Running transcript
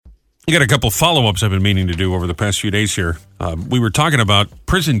I got a couple follow-ups I've been meaning to do over the past few days here. We were talking about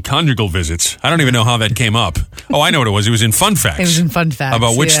prison conjugal visits. I don't even know how that came up. Oh, I know what it was. It was in Fun Facts. It was in Fun Facts.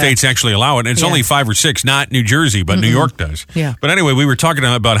 About which states actually allow it. And it's only 5 or 6, not New Jersey, but New York does. Yeah. But anyway, we were talking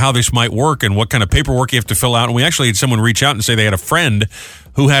about how this might work and what kind of paperwork you have to fill out. And we actually had someone reach out and say they had a friend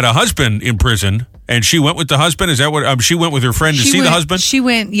who had a husband in prison. And she went with the husband? Is that what she went with her friend to see the husband?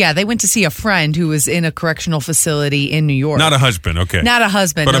 They went to see a friend who was in a correctional facility in New York. Not a husband, okay. Not a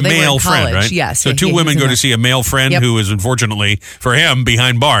husband, but no, a male friend, right? Yes. So two women go to see a male friend who is unfortunately, for him,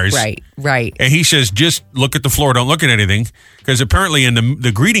 behind bars. Right. And he says, just look at the floor, don't look at anything. Because apparently in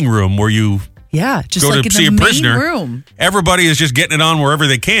the greeting room where you just go like to in see the a main prisoner, room. Everybody is just getting it on wherever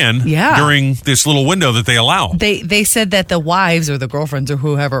they can during this little window that they allow. They said that the wives or the girlfriends or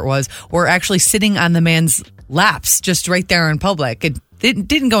whoever it was were actually sitting on the man's laps just right there in public. It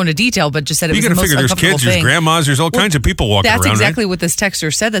didn't go into detail, but just said it was the most uncomfortable thing. There's kids, there's grandmas, there's all kinds of people walking around. That's exactly what this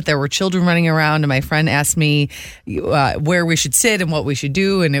texter said, that there were children running around, and my friend asked me where we should sit and what we should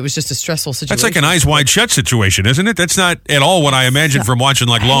do, and it was just a stressful situation. That's like an Eyes Wide Shut situation, isn't it? That's not at all what I imagined from watching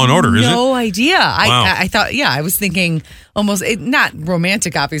like Law and Order, is it? No idea. Wow. I thought, I was thinking almost, not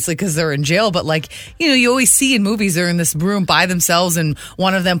romantic, obviously, because they're in jail, but like, you always see in movies they're in this room by themselves, and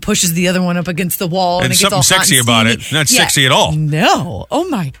one of them pushes the other one up against the wall, and it gets all something sexy hot and about steamy. it. Not sexy at all. No. Oh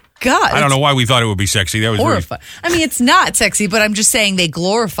my God. I don't know why we thought it would be sexy. That was horrifying. I mean, it's not sexy, but I'm just saying they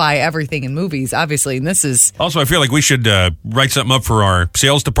glorify everything in movies, obviously, and this is... Also, I feel like we should write something up for our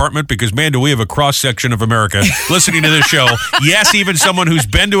sales department because, man, do we have a cross-section of America listening to this show. Yes, even someone who's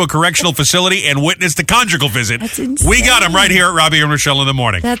been to a correctional facility and witnessed a conjugal visit. That's insane. We got them right here at Robbie and Rochelle in the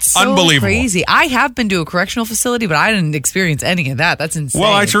morning. That's so unbelievable. Crazy. I have been to a correctional facility, but I didn't experience any of that. That's insane.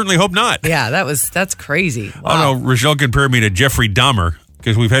 Well, I certainly hope not. Yeah, that's crazy. Wow. I don't know. Rochelle compared me to Jeffrey Dahmer,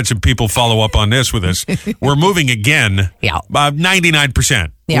 because we've had some people follow up on this with us. We're moving again. Yeah.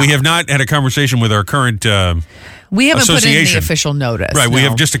 99%. Yeah. We have not had a conversation with our current we haven't put in the association. official notice. Right. No. We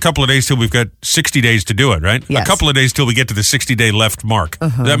have just a couple of days till we've got 60 days to do it, right? Yes. A couple of days till we get to the 60-day left mark.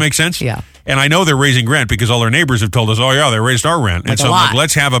 Does that make sense? Yeah. And I know they're raising rent because all our neighbors have told us, oh, yeah, they raised our rent. And so I'm like,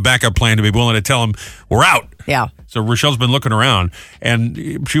 let's have a backup plan to be willing to tell them we're out. Yeah. So Rochelle's been looking around,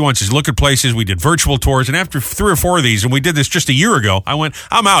 and she wants us to look at places. We did virtual tours, and after 3 or 4 of these, and we did this just a year ago, I went,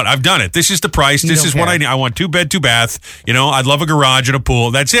 I'm out. I've done it. This is the price. This is what I need. I want 2 bed, 2 bath. I'd love a garage and a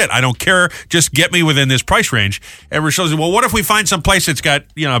pool. That's it. I don't care. Just get me within this price range. And Rochelle said, well, what if we find some place that's got,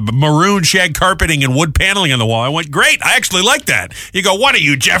 maroon shag carpeting and wood paneling on the wall? I went, great. I actually like that. You go, what are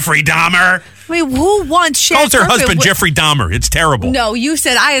you, Jeffrey Dahmer? I mean, who wants shag Calls her carpet? husband Jeffrey Dahmer. It's terrible. No, you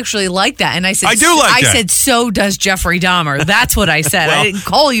said I actually like that, and I said I do like that. I said so does Jeffrey Dahmer. That's what I said. Well, I didn't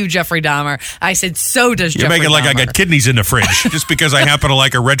call you Jeffrey Dahmer. I said so does You're Jeffrey making like Dahmer. I got kidneys in the fridge just because I happen to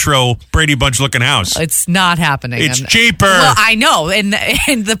like a retro Brady Bunch looking house. It's not happening. It's cheaper. Well, I know, and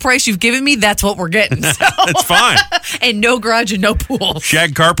the price you've given me, that's what we're getting. So. That's fine. And no garage and no pool.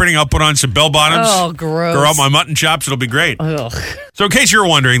 Shag carpeting. I'll put on some bell bottoms. Oh, gross. Grow out my mutton chops. It'll be great. Ugh. So in case you're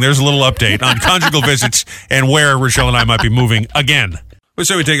wondering, there's a little update on conjugal visits and where Rochelle and I might be moving again.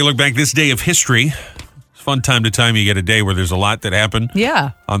 So we take a look back this day of history. It's fun time to time. You get a day where there's a lot that happened.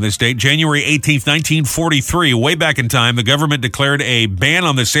 Yeah. On this date, January 18th, 1943, way back in time, the government declared a ban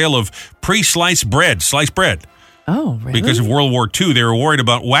on the sale of pre-sliced bread, sliced bread. Oh, really? Because of World War II, they were worried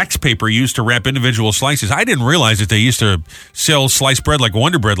about wax paper used to wrap individual slices. I didn't realize that they used to sell sliced bread like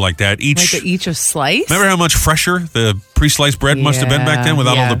Wonder Bread like that. Each a slice? Remember how much fresher the pre-sliced bread must have been back then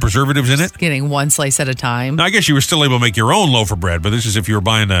without all the preservatives in it? Getting one slice at a time. Now, I guess you were still able to make your own loaf of bread, but this is if you were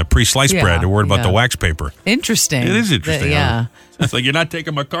buying a pre-sliced bread and worried about the wax paper. Interesting. It is interesting. Yeah. It's like, you're not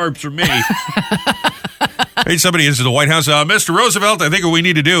taking my carbs from me. Hey, somebody into the White House. Mr. Roosevelt, I think what we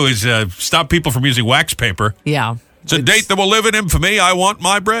need to do is stop people from using wax paper. Yeah. It's a date that will live in infamy. I want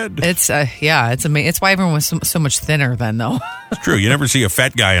my bread. It's it's amazing. It's why everyone was so much thinner then, though. It's true. You never see a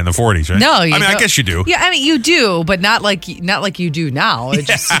fat guy in the 40s, right? No, I guess you do. Yeah, I mean you do, but not like you do now. It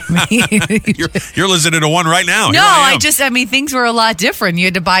just you're listening to one right now. No, things were a lot different. You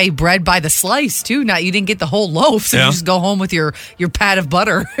had to buy bread by the slice too. You didn't get the whole loaf, so you just go home with your pat of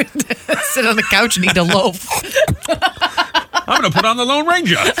butter, sit on the couch and eat a loaf. I'm going to put on the Lone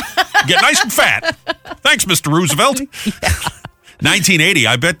Ranger. Get nice and fat. Thanks, Mr. Roosevelt. Yeah. 1980.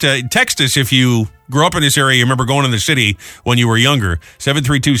 I bet, text us if you grew up in this area. You remember going in the city when you were younger.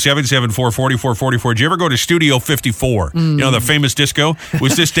 732-774-4444. Did you ever go to Studio 54? You know, the famous disco?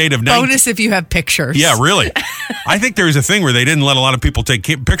 Was this date of... Bonus if you have pictures. Yeah, really. I think there was a thing where they didn't let a lot of people take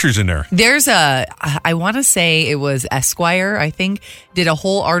pictures in there. There's I want to say it was Esquire, I think, did a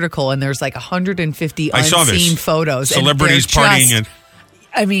whole article, and there's like 150 unseen photos. Celebrities partying and...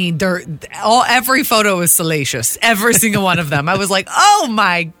 I mean, every photo is salacious. Every single one of them. I was like, oh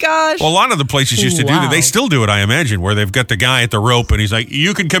my gosh. Well, a lot of the places used to do that. They still do it, I imagine, where they've got the guy at the rope and he's like,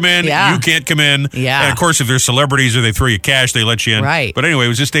 you can come in, you can't come in. Yeah. And of course, if there's celebrities or they throw you cash, they let you in. Right. But anyway, it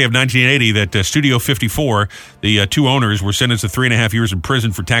was this day of 1980 that Studio 54, the two owners, were sentenced to 3.5 years in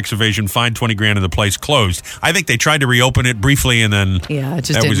prison for tax evasion, fined $20,000, and the place closed. I think they tried to reopen it briefly, and then it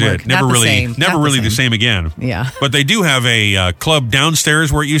just that was didn't work. it. Never really the same again. Yeah. But they do have a club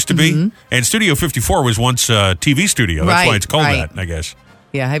downstairs where it used to be, and Studio 54 was once a TV studio. That's why it's called that, I guess.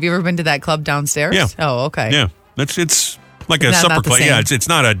 Yeah. Have you ever been to that club downstairs? Yeah. Oh, okay. Yeah. It's like a supper club. Yeah, it's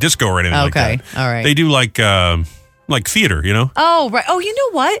not a disco or anything like that. All right. They do like theater, you know? Oh, right. Oh, you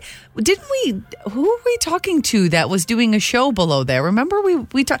know what? Who were we talking to that was doing a show below there? Remember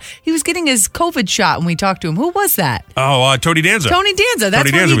we talked, he was getting his COVID shot when we talked to him. Who was that? Oh, Tony Danza. Tony Danza.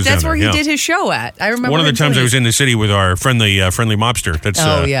 That's where he did his show at. I remember. One of the times I was in the city with our friendly mobster.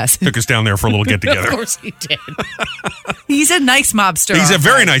 That's took us down there for a little get together. Of course he did. He's a nice mobster. He's a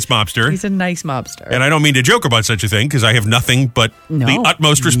very nice mobster. He's a nice mobster. And I don't mean to joke about such a thing because I have nothing but the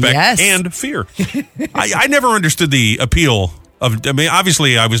utmost respect and fear. I never understood the appeal.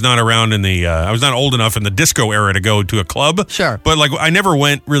 Obviously, I was not around I was not old enough in the disco era to go to a club. Sure. But I never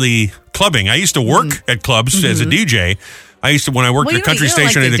went really clubbing. I used to work at clubs as a DJ. I used to, when I worked at a country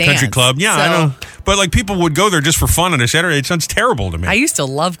station at a country club. Yeah, I know. But people would go there just for fun on a Saturday. It sounds terrible to me. I used to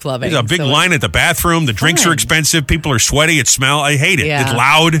love clubbing. There's a big line at the bathroom. The drinks are expensive. People are sweaty. It smells. I hate it. Yeah. It's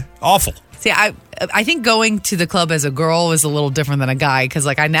loud. Awful. See, I think going to the club as a girl was a little different than a guy because,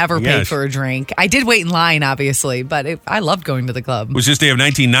 I never paid for a drink. I did wait in line, obviously, but I loved going to the club. It was this day of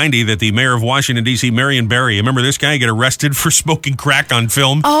 1990 that the mayor of Washington, D.C., Marion Barry, remember this guy, get arrested for smoking crack on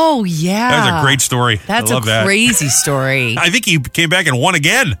film? Oh, yeah. That was a great story. That's a crazy story. I think he came back and won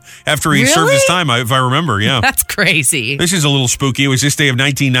again after he served his time, if I remember, yeah. That's crazy. This is a little spooky. It was this day of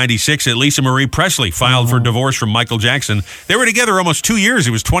 1996 that Lisa Marie Presley filed for divorce from Michael Jackson. They were together almost 2 years.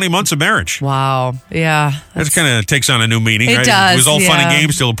 It was 20 months of marriage. Wow. Yeah. That kind of takes on a new meaning, it right? Does, it was all fun and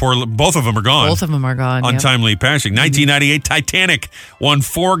games till both of them are gone. Both of them are gone. Untimely passing. 1998 Titanic won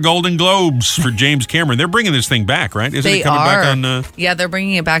 4 Golden Globes for James Cameron. They're bringing this thing back, right? Isn't it coming back on? Yeah, they're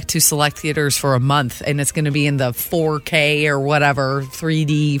bringing it back to select theaters for a month, and it's going to be in the 4K or whatever,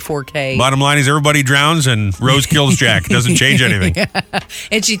 3D, 4K. Bottom line is everybody drowns and Rose kills Jack. Doesn't change anything. Yeah.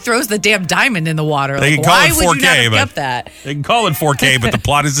 And she throws the damn diamond in the water. They can call it 4K, but that? They can call it 4K, but the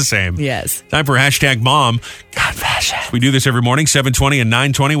plot is the same. Yes. Time for #mom. Confession. We do this every morning, 7:20 and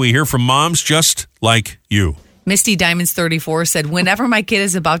 9:20. We hear from moms just like you. Misty Diamonds 34 said, whenever my kid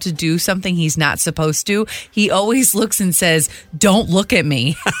is about to do something he's not supposed to, he always looks and says, don't look at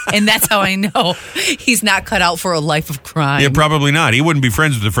me. And that's how I know he's not cut out for a life of crime. Yeah, probably not. He wouldn't be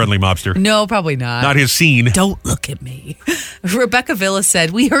friends with the friendly mobster. No, probably not. Not his scene. Don't look at me. Rebecca Villa said,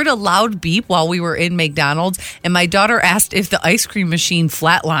 we heard a loud beep while we were in McDonald's, and my daughter asked if the ice cream machine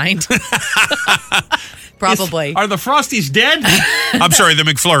flatlined. Probably. Are the Frosties dead? I'm sorry, the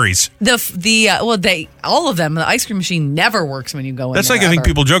McFlurries. All of them. The ice cream machine never works when you go in. That's there like I think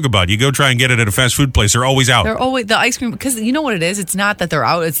people joke about. You go try and get it at a fast food place. They're always out. They're always the ice cream because you know what it is. It's not that they're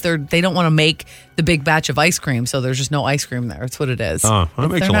out. It's they don't want to make the big batch of ice cream, so there's just no ice cream there. That's what it is. Oh, that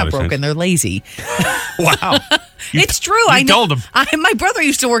makes a lot of sense. They're not broken. They're lazy. Wow. It's true. I told him. My brother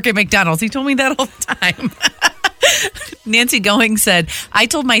used to work at McDonald's. He told me that all the time. Nancy Going said, I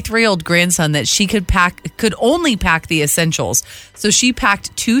told my 3-year-old grandson that she could only pack the essentials. So she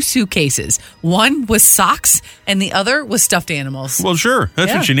packed 2 suitcases. One was socks and the other was stuffed animals. Well, sure.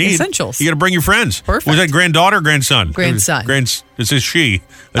 That's what you need. Essentials. You got to bring your friends. Perfect. Was that granddaughter or grandson? Grandson. This is she.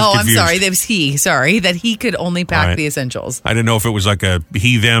 I'm sorry. That was he. Sorry. That he could only pack the essentials. I didn't know if it was like a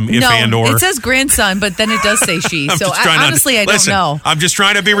he, them, if, and, or. It says grandson, but then it does say she. So honestly, I don't know. I'm just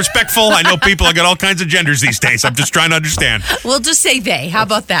trying to be respectful. I know people have got all kinds of genders these days. I'm just trying to understand. We'll just say they. How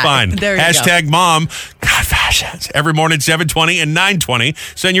about that? Fine. There you go. #mom. Confessions. Every morning, 7:20 and 9:20.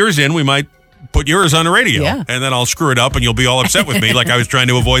 Send yours in. We might put yours on the radio. Yeah. And then I'll screw it up and you'll be all upset with me like I was trying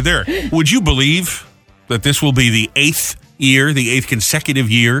to avoid there. Would you believe that this will be the 8th consecutive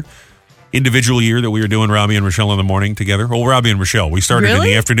individual year that we were doing Robbie and Rochelle in the morning together? Well, Robbie and Rochelle. We started in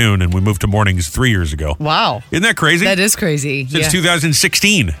the afternoon and we moved to mornings 3 years ago. Wow. Isn't that crazy? That is crazy. Since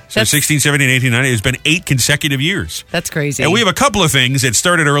 2016. So 16, 17, 18, 19. It's been 8 consecutive years. That's crazy. And we have a couple of things that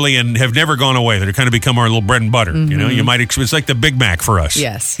started early and have never gone away that have kind of become our little bread and butter. Mm-hmm. You know, it's like the Big Mac for us.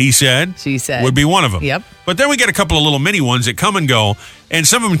 Yes. He said. She said. Would be one of them. Yep. But then we get a couple of little mini ones that come and go, and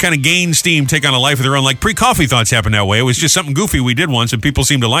some of them kind of gain steam, take on a life of their own. Like pre-coffee thoughts happened that way. It was just something goofy we did once, and people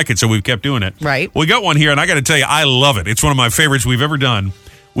seemed to like it, so we've kept doing it. Right. We got one here, and I got to tell you, I love it. It's one of my favorites we've ever done.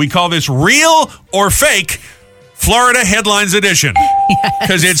 We call this real or fake Florida Headlines Edition.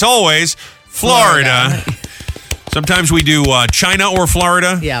 Because it's always Florida. Sometimes we do China or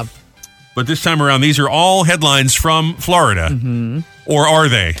Florida. Yeah. But this time around, these are all headlines from Florida. Or are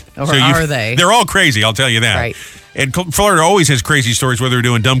they? Or are they? They're all crazy, I'll tell you that. Right. And Florida always has crazy stories, whether they're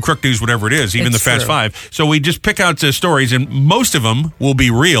doing dumb crook news, whatever it is, even It's the Fast true. Five. So we just pick out stories, and most of them will be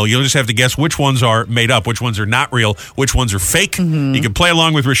real. You'll just have to guess which ones are made up, which ones are not real, which ones are fake. You can play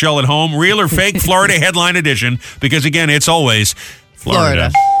along with Rochelle at home. Real or fake, Florida Headline Edition, because, again, it's always Florida.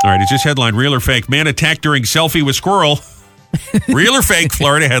 All right, it's just headline, real or fake. Man attacked during selfie with squirrel. Real or fake,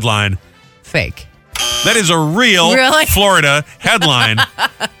 Florida headline. Fake. That is a real Really? Florida headline.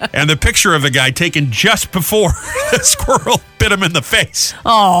 And the picture of the guy taken just before the squirrel bit him in the face.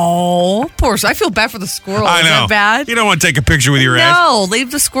 Oh, poor. I feel bad for the squirrel. I Is know. that bad? You don't want to take a picture with your ass. No, leave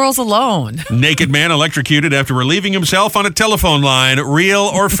the squirrels alone. Naked man electrocuted after relieving himself on a telephone line. Real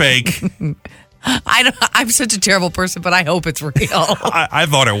or fake? I'm such a terrible person, but I hope it's real. I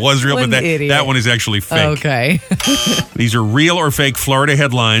thought it was real, What but an idiot. that one is actually fake. Okay. These are real or fake Florida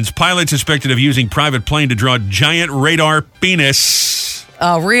headlines. Pilot suspected of using private plane to draw giant radar penis.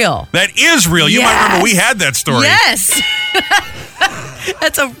 Real. That is real. You might remember we had that story. Yes.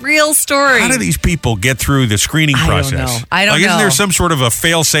 That's a real story. How do these people get through the screening process? I don't know. Isn't there some sort of a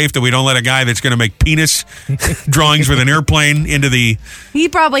fail-safe that we don't let a guy that's going to make penis drawings with an airplane into the... He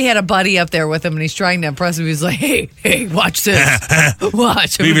probably had a buddy up there with him, and he's trying to impress him. He's like, hey, watch this.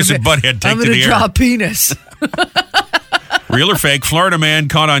 Watch. Beavis and Butthead take I'm to going the to draw air. a penis. Real or fake, Florida man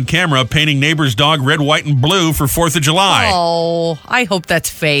caught on camera painting neighbor's dog red, white, and blue for 4th of July. Oh, I hope that's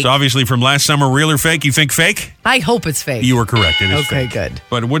fake. So obviously from last summer, real or fake, you think fake? I hope it's fake. You were correct. It is Okay, fake. good.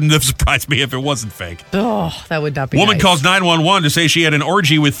 But it wouldn't have surprised me if it wasn't fake. Oh, that would not be Woman nice. calls 911 to say she had an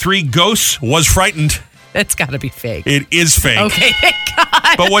orgy with 3 ghosts, was frightened. That's got to be fake. It is fake. Okay, thank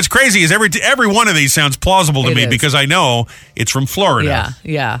God. But what's crazy is every one of these sounds plausible to It me is. because I know it's from Florida.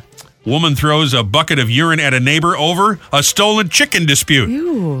 Yeah. Woman throws a bucket of urine at a neighbor over a stolen chicken dispute.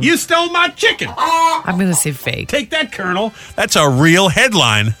 Ew. You stole my chicken. I'm going to say fake. Take that, Colonel. That's a real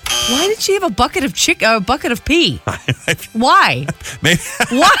headline. Why did she have a bucket of pee? Why? Maybe,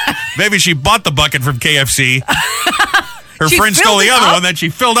 Why? maybe she bought the bucket from KFC. Her She friend stole filled the it other up? one, then she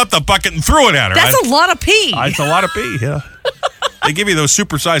filled up the bucket and threw it at her. That's a lot of pee. It's a lot of pee, yeah. They give you those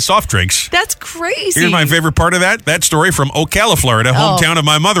supersized soft drinks. That's crazy. Here's my favorite part of that story from Ocala, Florida, hometown of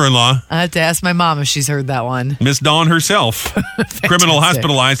my mother-in-law, I have to ask my mom if she's heard that one. Miss Dawn herself. Criminal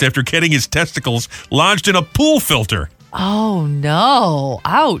hospitalized after getting his testicles lodged in a pool filter. Oh, no.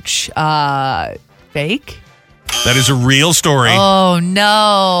 Ouch. Fake? That is a real story. Oh,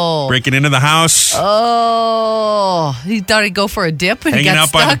 no. Breaking into the house, Oh, he thought he'd go for a dip and he hanging got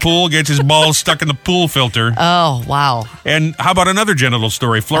out by the stuck? pool, gets his balls stuck in the pool filter. Oh, wow. And how about another genital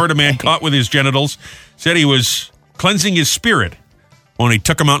story? Florida man caught with his genitals said he was cleansing his spirit when he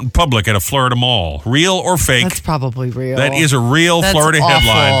took them out in public at a Florida mall. Real or fake? That's probably real. That is a real That's Florida awful.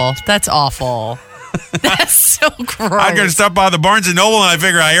 headline. That's awful. That's so gross. I'm going to stop by the Barnes & Noble and I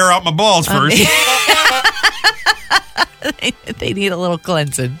figure I air out my balls first. They need a little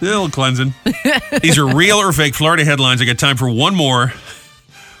cleansing. A little cleansing. These are real or fake Florida headlines. I got time for one more.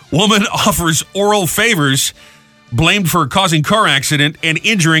 Woman offers oral favors, blamed for causing car accident and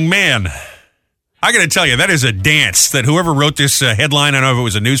injuring man. I got to tell you, that is a dance that whoever wrote this headline, I don't know if it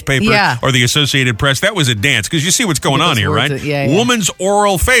was a newspaper Yeah. or the Associated Press, that was a dance because you see what's going on Those here, words right? that- yeah. Woman's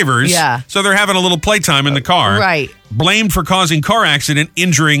oral favors. Yeah. So they're having a little playtime in the car. Right. Blamed for causing car accident,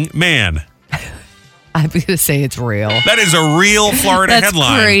 injuring man. I'm going to say it's real. That is a real Florida That's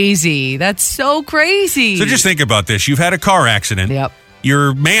headline. crazy. That's so crazy. So just think about this. You've had a car accident. Yep.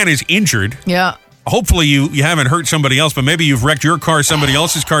 Your man is injured. Yeah. Hopefully you haven't hurt somebody else, but maybe you've wrecked your car, somebody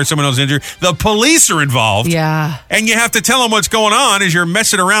else's car, someone else injured. The police are involved. Yeah. And you have to tell them what's going on as you're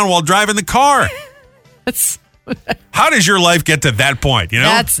messing around while driving the car. That's How does your life get to that point, you know?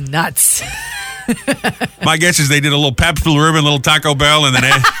 that's nuts. My guess is they did a little Pabst Blue Ribbon, a little Taco Bell, and then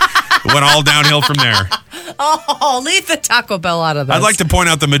it went all downhill from there. Oh, leave the Taco Bell out of this. I'd like to point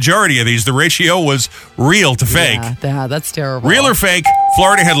out the majority of these, the ratio was real to fake. Yeah, that's terrible. Real or fake,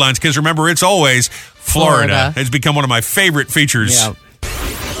 Florida headlines, because remember, it's always Florida. Florida. It's become one of my favorite features. Yeah.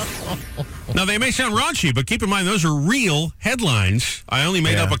 Now, they may sound raunchy, but keep in mind, those are real headlines. I only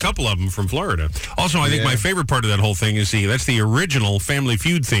made up a couple of them from Florida. Also, I think my favorite part of that whole thing is that's the original Family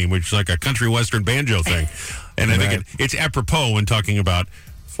Feud theme, which is like a country western banjo thing. And I think it's apropos when talking about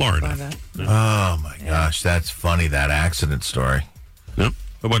Florida. Oh, my gosh. That's funny, that accident story. Yep.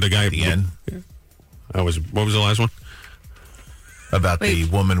 About the guy At the end. What was the last one? About the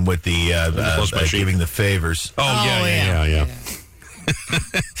woman with the Plus my sheet. giving the favors. Oh, yeah.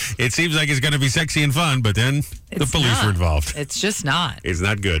 It seems like it's going to be sexy and fun, but then the police were involved. It's just not. It's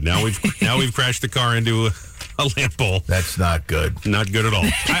not good. Now we've crashed the car into a lamp pole. That's not good. Not good at all.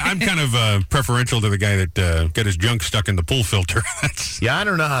 I'm kind of preferential to the guy that got his junk stuck in the pool filter. Yeah, I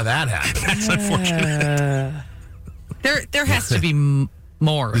don't know how that happened. That's unfortunate. There has to be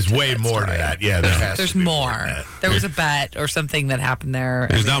more. There's to way that more story. to that. Yeah, There's more. There was a bet or something that happened there.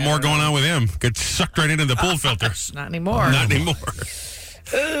 There's not more going on with him. Gets sucked right into the pool filter. Not anymore. Not anymore.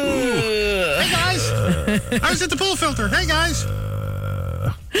 Hey, guys. I was at the pool filter. Hey, guys.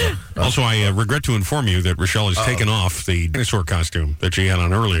 Also, I regret to inform you that Rochelle has taken off the dinosaur costume that she had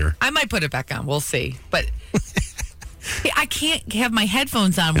on earlier. I might put it back on. We'll see. But I can't have my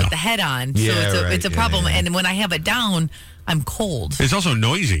headphones on with the head on. So it's a problem. Yeah. And when I have it down, I'm cold. It's also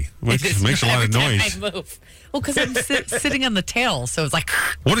noisy. It makes a lot of noise. I move. Well, because I'm sitting on the tail, so it's like.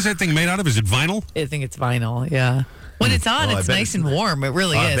 What is that thing made out of? Is it vinyl? I think it's vinyl. Yeah. When it's on, it's nice and warm. It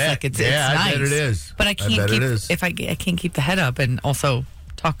really is. Bet. Like it's I nice. bet it is. But I can't bet keep it is. if I can't keep the head up and also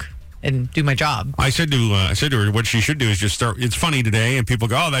talk and do my job. I said to her, what she should do is just start. It's funny today, and people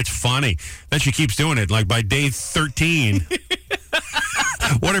go, "Oh, that's funny." Then she keeps doing it. Like by day 13,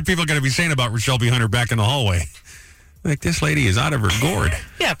 what are people going to be saying about Rochelle B. Hunter back in the hallway? Like, this lady is out of her gourd.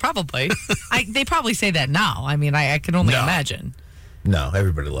 Yeah, probably. They probably say that now. I mean, I can only imagine. No,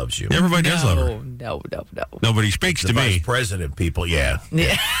 everybody loves you. Everybody does love her. No. Nobody speaks The to vice me. president people, yeah.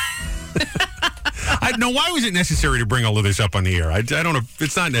 Yeah. I know, why was it necessary to bring all of this up on the air? I don't know.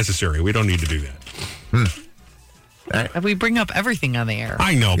 It's not necessary. We don't need to do that. We bring up everything on the air.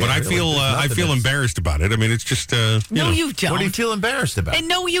 I know, but Yeah, I really, feel there's nothing that's- embarrassed about it. I mean, it's just No, know. you don't. What do you feel embarrassed about? And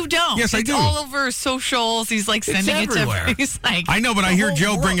no, you don't. Yes, I it's do. all over socials. He's like sending it everywhere. to. He's like, I know, but I The hear whole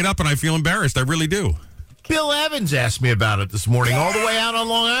Joe bring world. it up, and I feel embarrassed. I really do. Bill Evans asked me about it this morning, all the way out on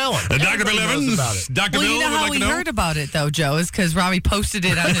Long Island. Dr. Bill Everybody knows Evans, about it. Dr. well, Bill you know would how like we to know. heard about it though, Joe, is because Robbie posted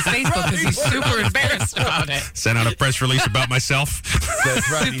it on his Facebook because he's super embarrassed about it. Sent out a press release about myself. That's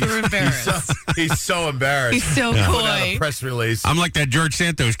right. Super embarrassed. He's so embarrassed. He's so Put out coy. a press release. I'm like that George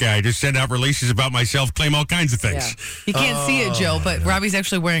Santos guy. I just send out releases about myself, claim all kinds of Yeah. things. You can't see it, Joe, but Robbie's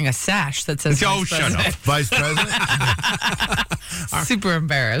actually wearing a sash that says Oh, Vice shut President. up. Vice President? Super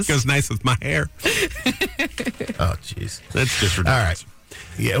embarrassed. Goes nice with my hair. Oh, jeez. That's just ridiculous. All right.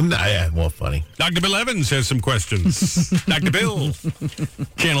 Yeah, well, funny. Dr. Bill Evans has some questions. Dr. Bill.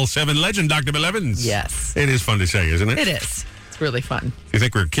 Channel 7 legend, Dr. Bill Evans. Yes. It is fun to say, isn't it? It is. It's really fun. If you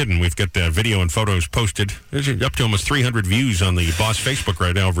think we're kidding, we've got video and photos posted. There's up to almost 300 views on the Boss Facebook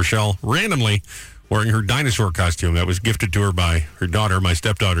right now of Rochelle randomly wearing her dinosaur costume that was gifted to her by her daughter, my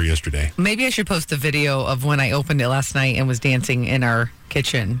stepdaughter, yesterday. Maybe I should post a video of when I opened it last night and was dancing in our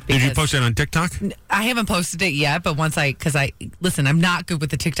kitchen. Did you because post it on TikTok? I haven't posted it yet, but listen, I'm not good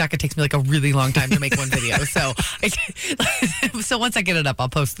with the TikTok. It takes me like a really long time to make one video. So, so once I get it up, I'll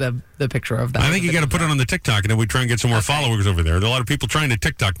post the picture of that. I think you got to put it on the TikTok, and then we try and get some more followers over there. There are a lot of people trying to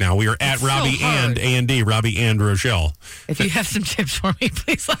TikTok now. We are at It's so Robbie hard. and A&D, Robbie and Rochelle. If you have some tips for me,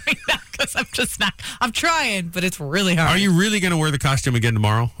 please let me know because I'm just not. I'm trying, but it's really hard. Are you really going to wear the costume again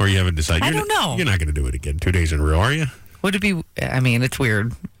tomorrow, or you haven't decided? I don't know. You're not going to do it again 2 days in a row, are you? Would it be? I mean, it's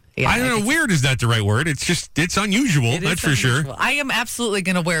weird. Yeah, I don't know. Weird is not the right word. It's just, it's unusual. It is That's for sure. unusual. I am absolutely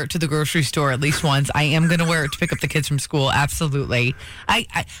going to wear it to the grocery store at least once. I am going to wear it to pick up the kids from school. Absolutely.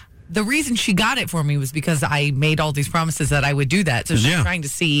 The reason she got it for me was because I made all these promises that I would do that. So she's Yeah. trying to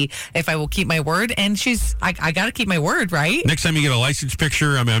see if I will keep my word. And I got to keep my word, right? Next time you get a license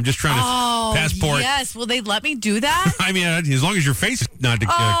picture, I mean, I'm just trying to passport. Yes. Will they let me do that? I mean, as long as your face is not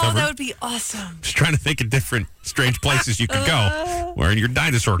Oh, covered. that would be awesome. Just trying to think of different strange places you could go wearing your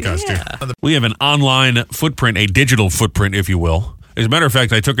dinosaur costume. We have an online footprint, a digital footprint, if you will. As a matter of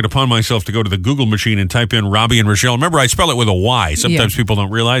fact, I took it upon myself to go to the Google machine and type in Robbie and Rochelle. Remember, I spell it with a Y. Sometimes people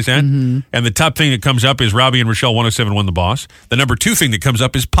don't realize that. Mm-hmm. And the top thing that comes up is Robbie and Rochelle 1071 The Boss. The number 2 thing that comes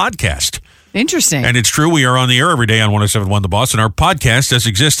up is podcast. Interesting. And it's true, we are on the air every day on 1071 The Boss, and our podcast does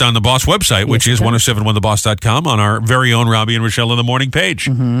exist on the Boss website, which is 1071theboss.com on our very own Robbie and Rochelle in the Morning page.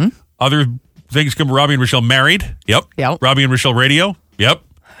 Mm-hmm. Other things come Robbie and Rochelle Married. Yep. Robbie and Rochelle Radio. Yep.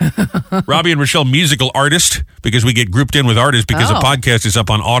 Robbie and Rochelle Musical Artist, because we get grouped in with artists because the podcast is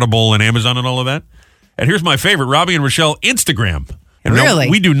up on Audible and Amazon and all of that. And here's my favorite, Robbie and Rochelle Instagram. And really?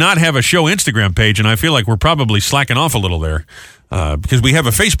 No, we do not have a show Instagram page, and I feel like we're probably slacking off a little there because we have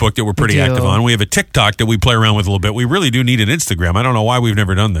a Facebook that we're pretty active on. We have a TikTok that we play around with a little bit. We really do need an Instagram. I don't know why we've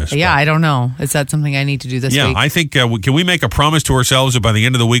never done this. Yeah, I don't know. Is that something I need to do this week? Yeah, I think, can we make a promise to ourselves that by the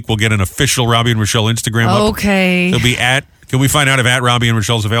end of the week we'll get an official Robbie and Rochelle Instagram up? Okay. It'll be can we find out if at Robbie and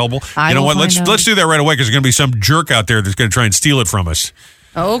Rochelle's available? I you know will what? find out. Let's do that right away because there's going to be some jerk out there that's going to try and steal it from us.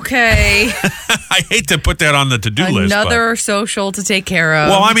 Okay. I hate to put that on the to-do list. Another social to take care of.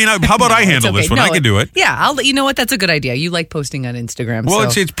 Well, I mean, how about I handle this one? I can do it. Yeah, you know what? That's a good idea. You like posting on Instagram.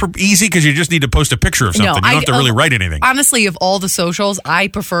 Well, so. it's easy because you just need to post a picture of something. You don't have to really write anything. Honestly, of all the socials, I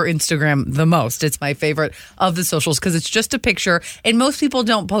prefer Instagram the most. It's my favorite of the socials because it's just a picture. And most people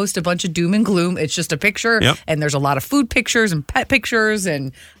don't post a bunch of doom and gloom. It's just a picture. Yep. And there's a lot of food pictures and pet pictures.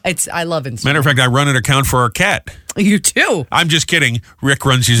 And I love Instagram. Matter of fact, I run an account for our cat. You too. I'm just kidding. Rick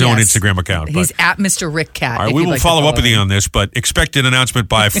runs his own Instagram account. He's at Mr. Rick Cat. All right, we will follow up with you on this, but expect an announcement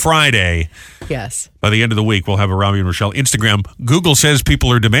by Friday. Yes. By the end of the week, we'll have a Robbie and Rochelle Instagram. Google says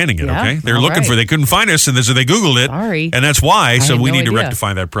people are demanding it, okay? They're looking for it. They couldn't find us, and so they Googled it. Sorry. And that's why, so we need to idea.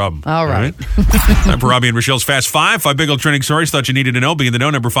 rectify that problem. All right. Time for Robbie and Rochelle's Fast Five. 5 big old trending stories thought you needed to know. Be in the know,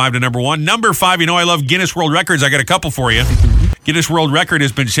 number 5 to number 1. Number 5, you know I love Guinness World Records. I got a couple for you. Guinness World Record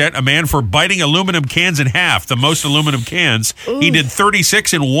has been set. A man for biting aluminum cans in half, the most aluminum cans. Ooh. He did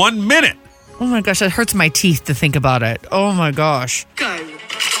 36 in 1 minute. Oh my gosh, that hurts my teeth to think about it. Oh my gosh.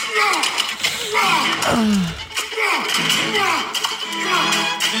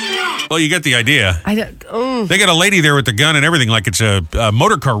 Well, you get the idea. They got a lady there with the gun and everything, like it's a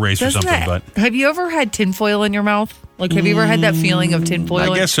motor car race or something. But have you ever had tinfoil in your mouth? Like, have you ever had that feeling of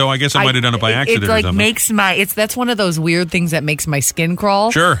tinfoil? I guess so. I guess I might have done it by accident. It like makes that's one of those weird things that makes my skin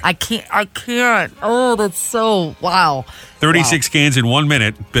crawl. Sure. I can't. Oh, that's so wow. 36 cans in 1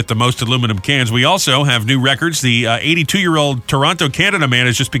 minute, bit the most aluminum cans. We also have new records. The 82-year-old Toronto, Canada man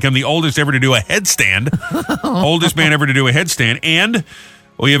has just become the oldest ever to do a headstand. Oldest man ever to do a headstand. And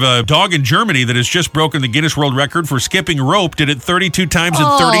we have a dog in Germany that has just broken the Guinness World Record for skipping rope. Did it 32 times in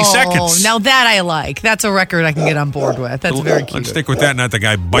 30 seconds. Now that I like. That's a record I can get on board with. That's very cute. Let's stick with that, not the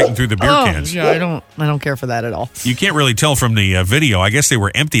guy biting through the beer cans. Yeah, I don't care for that at all. You can't really tell from the video. I guess they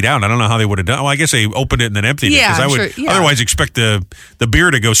were emptied out. I don't know how they would have done. Well, I guess they opened it and then emptied it. Because I would otherwise expect the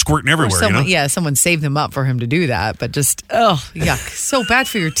beer to go squirting everywhere. Someone, someone saved them up for him to do that. But just, yuck. So bad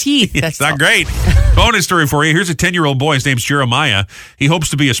for your teeth. That's not great. Bonus story for you. Here's a 10-year-old boy. His name's Jeremiah. He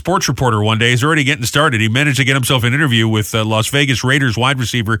hopes to be a sports reporter one day. He's already getting started. He managed to get himself an interview with Las Vegas Raiders wide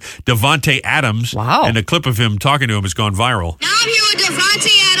receiver Davante Adams. Wow. And a clip of him talking to him has gone viral. Now I'm here with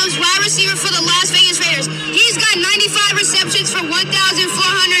Davante Adams, wide receiver for the Las Vegas Raiders. He's got 95 receptions for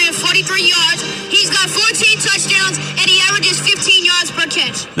 1,443 yards. He's got 14 touchdowns, and he averages 15 yards per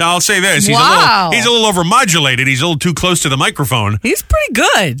catch. Now, I'll say this. He's a little overmodulated. He's a little too close to the microphone. He's pretty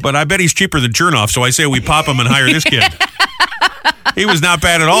good. But I bet he's cheaper than Chernoff, so I say we pop him and hire this kid. He was not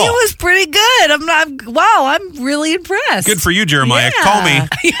bad at all. He was pretty good. I'm really impressed. Good for you, Jeremiah. Yeah. Call me.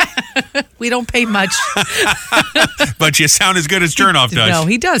 We don't pay much. But you sound as good as Chernoff does. No,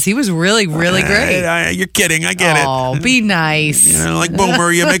 he does. He was really, really great. You're kidding. I get it. Oh, be nice. Like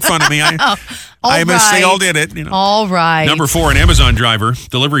Boomer, you make fun of me. I must say all did it. All right. Number 4, an Amazon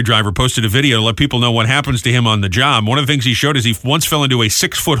delivery driver, posted a video to let people know what happens to him on the job. One of the things he showed is he once fell into a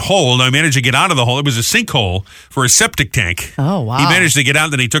 6-foot hole. Now he managed to get out of the hole. It was a sinkhole for a septic tank. Oh, wow. He managed to get out,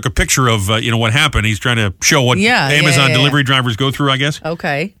 and then he took a picture of what happened. He's trying to show what Amazon delivery drivers go through, I guess.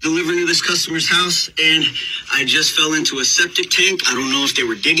 Okay. Delivering to this customer's house, and I just fell into a septic tank. I don't know if they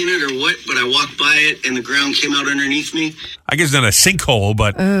were digging it or what, but I walked by it, and the ground came out underneath me. I guess not a sinkhole,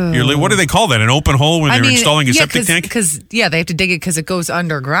 but what do they call that? An open hole when they're installing a septic tank? Because they have to dig it because it goes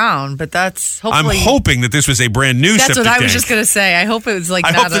underground. But that's hopefully. I'm hoping that this was a brand new septic tank. That's what I was just going to say. I hope it was like.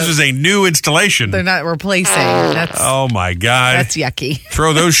 I hope this was a new installation. They're not replacing. Oh my God, that's yucky.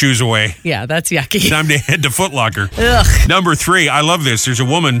 Throw those shoes away. Yeah, that's yucky. Time to head to Foot Locker. Ugh. Number 3, I love this. There's a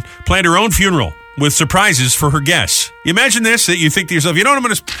woman planned her own funeral with surprises for her guests. You imagine this, that you think to yourself, what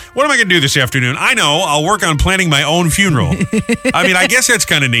am I going to do this afternoon? I know, I'll work on planning my own funeral. I mean, I guess that's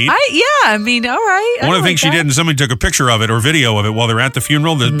kind of neat. All right. One of the things she did, and somebody took a picture of it or video of it while they're at the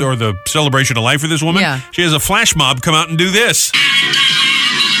funeral or the celebration of life for this woman. Yeah. She has a flash mob come out and do this.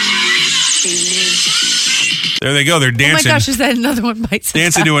 There they go. They're dancing. Oh my gosh, is that Another One Bites the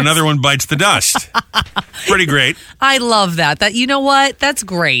Dust? Dancing to Another One Bites the Dust. Pretty great. I love that. You know what? That's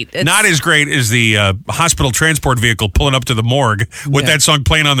great. It's not as great as the hospital transport vehicle pulling up to the morgue with that song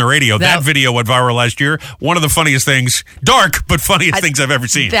playing on the radio. That video went viral last year. One of the funniest things, dark, but funniest things I've ever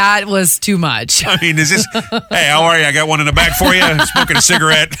seen. That was too much. I mean, is this, hey, how are you? I got one in the back for you. Smoking a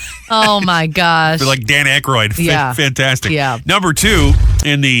cigarette. Oh my gosh. Like Dan Aykroyd. Yeah. Fantastic. Yeah. Number 2,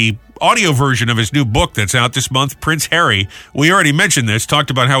 in the audio version of his new book that's out this month, Prince Harry. We already mentioned this, talked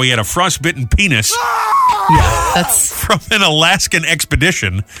about how he had a frostbitten penis That's from an Alaskan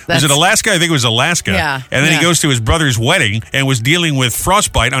expedition. Was it Alaska? I think it was Alaska. Yeah. And then Yeah. he goes to his brother's wedding and was dealing with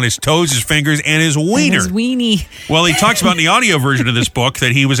frostbite on his toes, his fingers, and his wiener. his weenie. Well, he talks about in the audio version of this book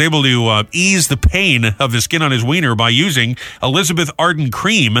that he was able to ease the pain of the skin on his wiener by using Elizabeth Arden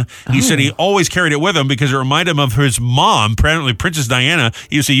cream. He said he always carried it with him because it reminded him of his mom. Apparently, Princess Diana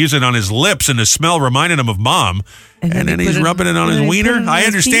used to use it on his lips, and the smell reminded him of mom. And then he he's put it- rubbing it on his and he put wiener. it on I his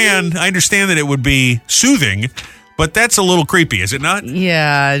understand. I understand that it would be soothing, but that's a little creepy, is it not?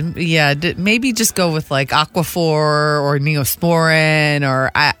 Yeah. Maybe just go with like Aquaphor or Neosporin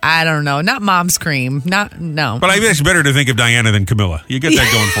or I don't know. Not mom's cream. No. But I think it's better to think of Diana than Camilla. You get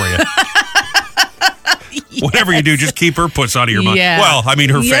that going for you. Whatever you do, just keep her puts out of your mouth. Yeah. Well, I mean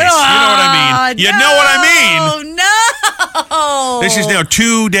her face. You know what I mean. You know what I mean. No. This is now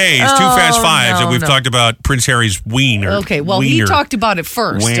 2 days, two fast fives that we've talked about Prince Harry's wiener. Okay, well, wiener. he talked about it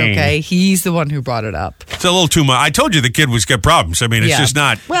first, Wang. okay? He's the one who brought it up. It's a little too much. I told you the kid was got problems. I mean, it's just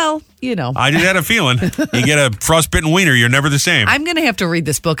not. Well, you know. I just had a feeling. You get a frostbitten wiener, you're never the same. I'm going to have to read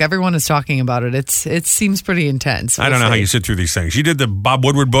this book. Everyone is talking about it. It seems pretty intense. I don't know how you sit through these things. You did the Bob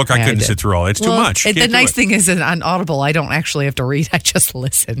Woodward book. I Yeah, I couldn't did. sit through all. It's too much. The Can't do nice it. thing is that on Audible, I don't actually have to read. I just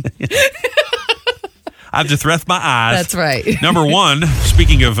listen. I have to thrust my eyes. That's right. Number one,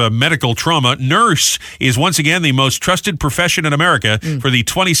 speaking of medical trauma, nurse is once again the most trusted profession in America for the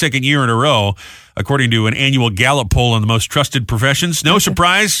 22nd year in a row, according to an annual Gallup poll on the most trusted professions. No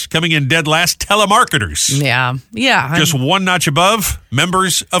surprise, coming in dead last, telemarketers. Yeah. Just one notch above,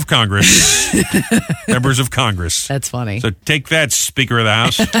 members of Congress. Members of Congress. That's funny. So take that, Speaker of the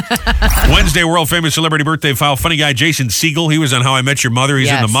House. Wednesday, world famous celebrity birthday file. Funny guy Jason Segel. He was on How I Met Your Mother. He's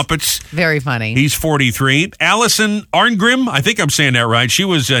in Yes. the Muppets. Very funny. He's 43. Allison Arngrim, I think I'm saying that right. She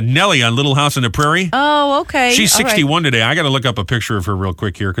was Nellie on Little House on the Prairie. Oh, okay. She's All right. 61 today. I got to look up a picture of her real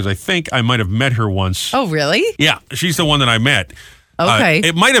quick here because I think I might have met her once. Oh, really? Yeah, she's the one that I met. Okay.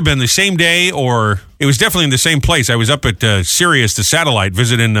 It might have been the same day or it was definitely in the same place. I was up at Sirius, the satellite,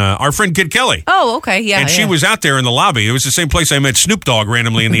 visiting our friend Kid Kelly. Oh, okay. Yeah. And she was out there in the lobby. It was the same place I met Snoop Dogg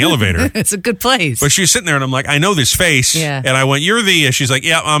randomly in the elevator. It's a good place. But she was sitting there, and I'm like, I know this face. Yeah. And I went, you're the, she's like,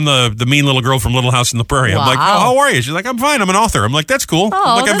 yeah, I'm the mean little girl from Little House on the Prairie. I'm like, oh, Wow. how are you? She's like, I'm fine. I'm an author. I'm like, that's cool. Oh,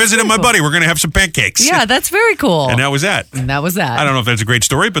 I'm like, I'm that's visiting very my cool. buddy. We're going to have some pancakes. Yeah, that's very cool. And that was that. And that was that. I don't know if that's a great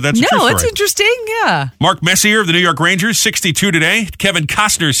story, but that's a true No, story. it's interesting. Yeah. Mark Messier of the New York Rangers, 62 today. Kevin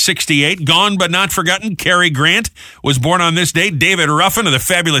Costner, 68. Gone but not forgotten. Cary Grant was born on this date. David Ruffin of the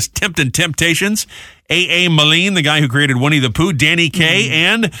fabulous Temptin' Temptations. A.A. Moline, the guy who created Winnie the Pooh. Danny Kaye.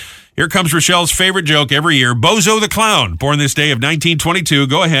 And here comes Rochelle's favorite joke every year. Bozo the Clown, born this day of 1922.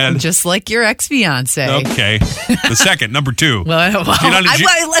 Go ahead. Just like your ex-fiance. Okay. The second, number two. Well,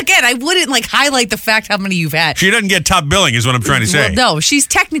 doesn't- again, I wouldn't like highlight the fact how many you've had. She doesn't get top billing is what I'm trying to say. Well, no, she's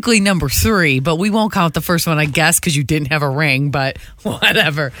technically number 3, but we won't count the first one, I guess, because you didn't have a ring, but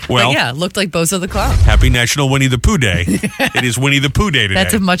whatever. Well- but yeah, looked like Bozo the Clown. Happy National Winnie the Pooh Day. It is Winnie the Pooh Day today.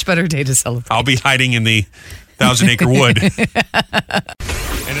 That's a much better day to celebrate. I'll be hiding in the 1,000 Acre Wood.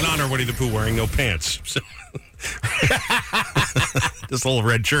 And in honor of Winnie the Pooh wearing no pants. So this little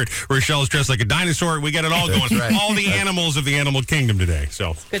red shirt. Rochelle's dressed like a dinosaur. We got it all going. right. All the animals of the animal kingdom today.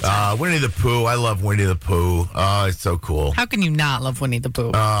 So Winnie the Pooh. I love Winnie the Pooh. Oh, it's so cool. How can you not love Winnie the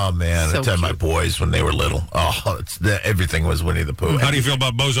Pooh? Oh, man. So I tell my cute. boys when they were little. Oh, everything was Winnie the Pooh. how do you feel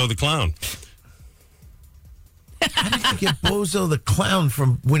about Bozo the Clown? You get Bozo the Clown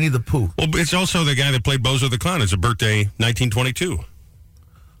from Winnie the Pooh? Well, it's also the guy that played Bozo the Clown. It's a birthday 1922.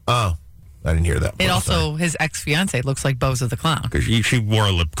 Oh, I didn't hear that. And one. also, his ex-fiance looks like Bozo the Clown. Because she wore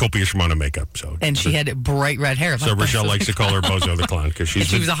a copious amount of makeup. So And she had bright red hair. So like Rochelle Bozo likes the to call her Clown. Bozo the Clown because And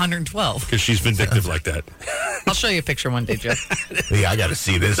she was 112. she's vindictive like that. I'll show you a picture one day, Joe. Yeah, I got to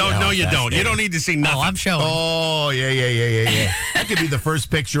see this. No, now. no, you don't. You Fascinating. don't need to see nothing. Oh, I'm showing. Oh, yeah. That could be the first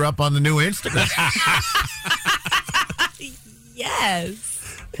picture up on the new Instagram. Yes.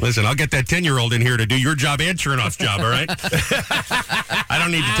 Listen, I'll get that 10-year-old in here to do your job and Chernoff's job, all right? I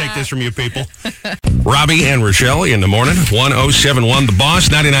don't need to take this from you people. Robbie and Rochelle in the morning, 1071 The Boss,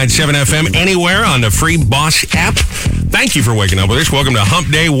 99.7 FM, anywhere on the free Boss app. Thank you for waking up with us. Welcome to Hump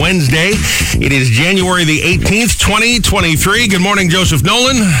Day Wednesday. It is January the 18th, 2023. Good morning, Joseph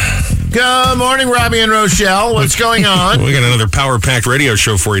Nolan. Good morning, Robbie and Rochelle. What's going on? We got another power-packed radio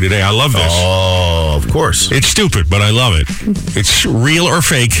show for you today. I love this. Oh, of course. It's stupid, but I love it. It's real or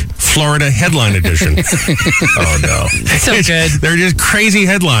fake Florida headline edition. Oh, no. So good. They're just crazy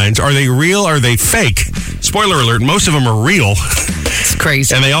headlines. Are they real? Are they fake? Spoiler alert, most of them are real. It's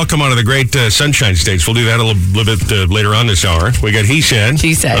crazy. And they all come out of the great Sunshine States. We'll do that a little bit later on this hour. We got He Said.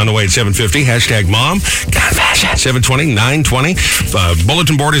 She Said. On the way at 7:50. Hashtag Mom. Confession. 7:20, 9:20.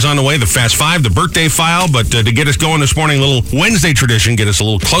 Bulletin board is on the way. The Fast Five, the birthday file. But to get us going this morning, a little Wednesday tradition, get us a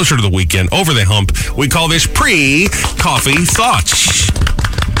little closer to the weekend, over the hump. We call this pre-coffee thoughts.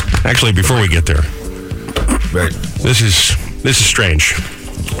 Actually, before we get there, Right. this is strange.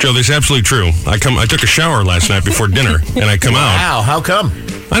 Joe, this is absolutely true. I took a shower last night before dinner, and I come out. Wow, how come?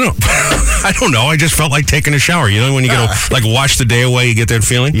 I don't know. I just felt like taking a shower. You know, when you go like wash the day away, you get that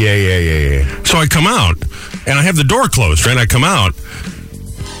feeling? Yeah. So I come out, and I have the door closed, right? I come out,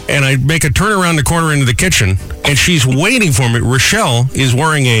 and I make a turn around the corner into the kitchen, and she's waiting for me. Rochelle is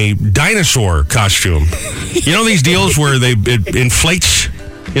wearing a dinosaur costume. You know these deals where it inflates?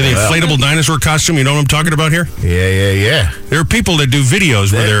 Yeah, the inflatable dinosaur costume. You know what I'm talking about here? Yeah. There are people that do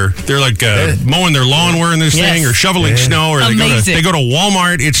videos where they're like mowing their lawn wearing this thing or shoveling snow, or they go to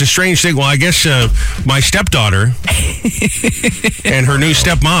Walmart. It's a strange thing. Well, I guess my stepdaughter and her new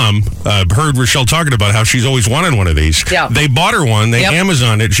stepmom heard Rochelle talking about how she's always wanted one of these. Yeah. They bought her one. They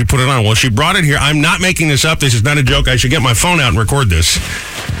Amazoned it. She put it on. Well, she brought it here. I'm not making this up. This is not a joke. I should get my phone out and record this.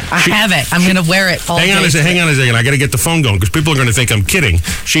 I have it. I'm going to wear it all day. Hang on a second. I got to get the phone going because people are going to think I'm kidding.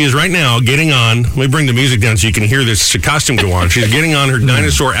 She is right now getting on. Let me bring the music down so you can hear this costume go on. She's getting on her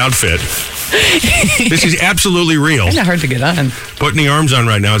dinosaur outfit. This is absolutely real. It's not hard to get on. Putting the arms on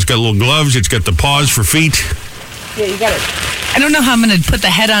right now. It's got little gloves. It's got the paws for feet. Yeah, you got it. I don't know how I'm going to put the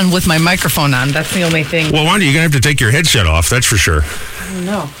head on with my microphone on. That's the only thing. Well, you're going to have to take your headset off. That's for sure. I don't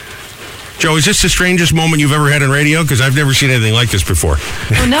know. Joe, is this the strangest moment you've ever had on radio? Because I've never seen anything like this before.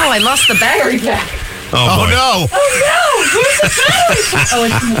 Oh, no. I lost the battery pack. Oh, boy. No. Oh,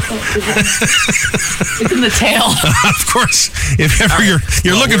 it's in the tail. Of course. If ever you're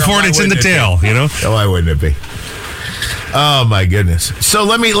looking for it, it's in the tail, you know? Oh, why wouldn't it be? Oh my goodness! So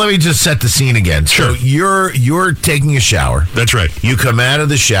let me just set the scene again. Sure. So you're taking a shower. That's right. You come out of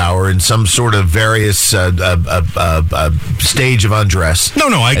the shower in some sort of various stage of undress. No,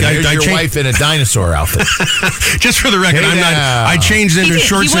 I There's your changed. wife in a dinosaur outfit. Just for the record, Hey I'm not. now. I changed into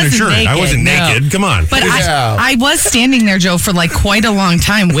shorts and a shirt. I wasn't naked. Come on. But Yeah. I was standing there, Joe, for like quite a long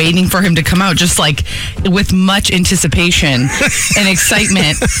time waiting for him to come out, just like with much anticipation and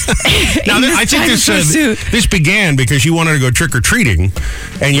excitement. Now, I think this began because you wanted to go trick-or-treating,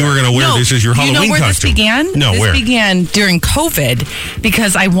 and you were going to wear this as your Halloween costume. You know where costume. this began? No, where? This began during COVID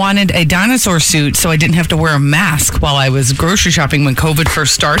because I wanted a dinosaur suit so I didn't have to wear a mask while I was grocery shopping when COVID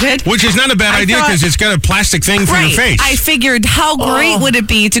first started. Which is not a bad idea because it's got a plastic thing for your face. I figured how great would it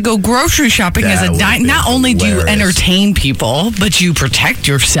be to go grocery shopping as a Not only do you hilarious. entertain people, but you protect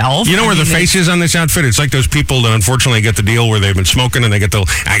yourself. You know where the face is on this outfit? It's like those people that unfortunately get the deal where they've been smoking and they get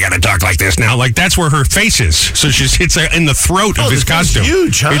I got to talk like this now. Like that's where her face is. So it's in the throat of his this thing's costume.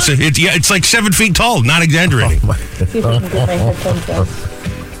 huge, huh? It's like 7 feet tall. Not exaggerating. I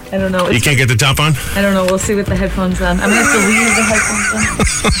don't know. You can't get the top on? I don't know. We'll see with the headphones on. I'm going to have to leave the headphones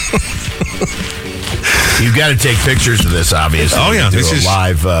on. You've got to take pictures of this, obviously. Oh, yeah, Do this a is-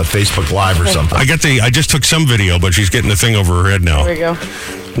 live Facebook Live or something. I just took some video, but she's getting the thing over her head now. There we go.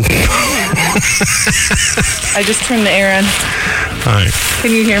 I just turned the air on. All right.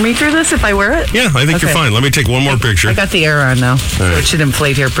 Can you hear me through this if I wear it? Yeah, I think you're Okay. fine. Let me take one more picture. I got the air on now. So it should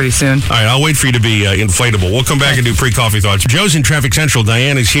inflate here pretty soon. All right, I'll wait for you to be inflatable. We'll come back and do pre-coffee thoughts. Joe's in Traffic Central.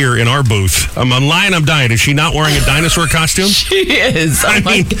 Diane is here in our booth. I'm lying, I'm dying. Is she not wearing a dinosaur costume? She is. Oh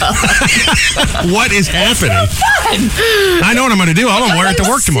my God. What is happening? I know what I'm going to do. I'm going to wear it to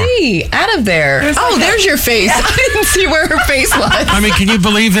work tomorrow. See, out of there. There's your face. I didn't see where her face was. I mean, can you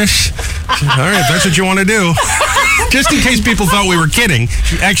believe this? All right, if that's what you want to do. Just in case people thought we were kidding,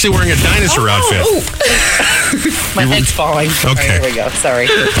 she's actually wearing a dinosaur outfit. My head's falling. Okay. There we go. Sorry.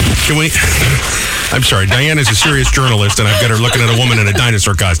 Can we... I'm sorry. Diane is a serious journalist, and I've got her looking at a woman in a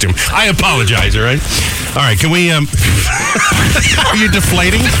dinosaur costume. I apologize, all right? All right, can we... Are you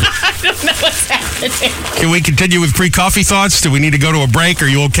deflating? I don't know what's happening. Can we continue with pre-coffee thoughts? Do we need to go to a break? Are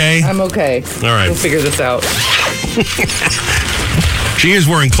you okay? I'm okay. All right. We'll figure this out. She is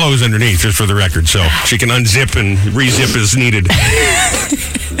wearing clothes underneath, just for the record, so she can unzip and re-zip as needed.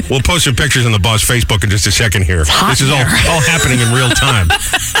 We'll post some pictures on the Boss Facebook in just a second here. This is all happening in real time.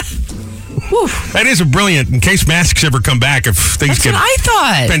 That is a brilliant, in case masks ever come back, if things That's what I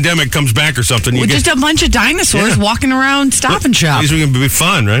thought. pandemic comes back or something. You With just a bunch of dinosaurs walking around Stop and Shop. These are going to be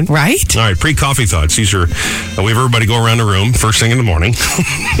fun, right? Right? All right, pre-coffee thoughts. These are, we have everybody go around the room first thing in the morning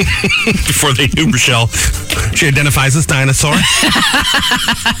before they do Rochelle. She identifies as dinosaur.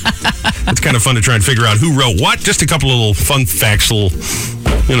 It's kind of fun to try and figure out who wrote what. Just a couple of little fun facts, little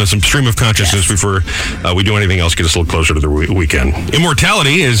some stream of consciousness before we do anything else. Get us a little closer to the weekend.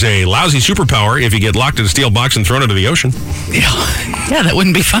 Immortality is a lousy superpower if you get locked in a steel box and thrown into the ocean. Yeah, that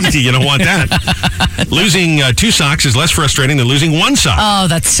wouldn't be fun. You don't want that. Losing 2 socks is less frustrating than losing 1 sock. Oh,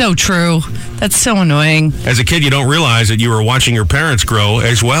 that's so true. That's so annoying. As a kid, you don't realize that you were watching your parents grow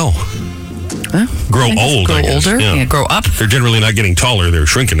as well. Grow old, Grow I guess. older? Yeah, grow up. They're generally not getting taller. They're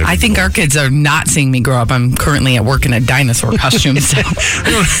shrinking. I think our kids are not seeing me grow up. I'm currently at work in a dinosaur costume. So.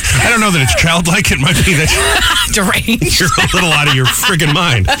 I don't know that it's childlike. It might be that deranged. You're a little out of your friggin'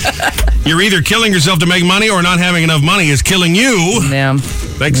 mind. You're either killing yourself to make money or not having enough money is killing you. Yeah.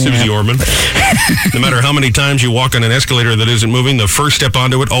 Thanks, Susie Orman. No matter how many times you walk on an escalator that isn't moving, the first step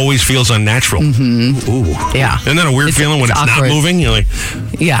onto it always feels unnatural. Mm-hmm. Ooh. Yeah. Isn't that a weird feeling when it's awkward. not moving? You're like,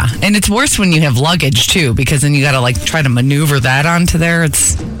 yeah. And it's worse when you have luggage, too, because then you got to, try to maneuver that onto there.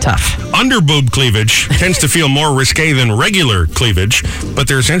 It's tough. Underboob cleavage tends to feel more risque than regular cleavage, but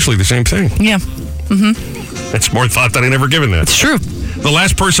they're essentially the same thing. Yeah. Mm-hmm. That's more thought than I never given that. It's true. The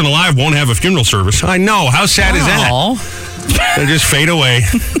last person alive won't have a funeral service. I know. How sad is that? They just fade away.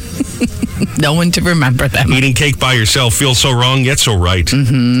 No one to remember them. Eating cake by yourself feels so wrong, yet so right.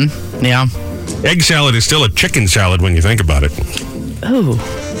 Mm-hmm. Yeah. Egg salad is still a chicken salad when you think about it. Oh,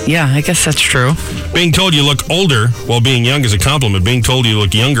 yeah, I guess that's true. Being told you look older while being young is a compliment. Being told you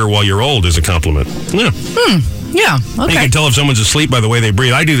look younger while you're old is a compliment. Yeah. Yeah, okay. You can tell if someone's asleep by the way they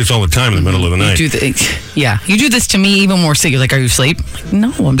breathe. I do this all the time in the middle of the night. You do this to me even more so. You're like, are you asleep? Like,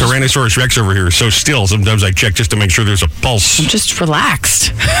 no, I'm just... Tyrannosaurus Rex over here is so still. Sometimes I check just to make sure there's a pulse. I'm just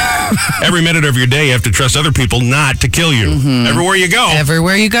relaxed. Every minute of your day, you have to trust other people not to kill you. Mm-hmm. Everywhere you go.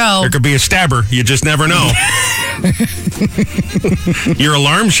 Everywhere you go. There could be a stabber. You just never know. Your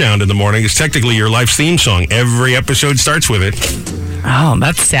alarm sound in the morning is technically your life's theme song. Every episode starts with it. Oh,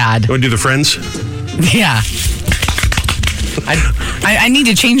 that's sad. You want to do the Friends? Yeah. I need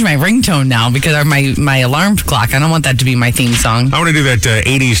to change my ringtone now because of my alarm clock. I don't want that to be my theme song. I want to do that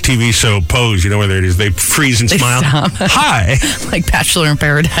 80s TV show Pose. You know where it is? They freeze and smile. Hi. Like Bachelor in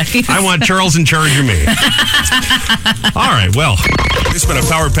Paradise. I want Charles in charge of me. All right, well, it's been a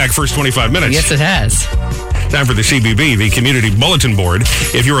Power Pack first 25 minutes. Yes, it has. Time for the CBB, the Community Bulletin Board.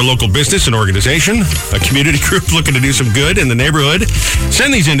 If you're a local business, an organization, a community group looking to do some good in the neighborhood,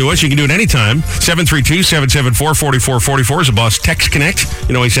 send these into us. You can do it anytime. 732-774-4444 is a Boss Text Connect.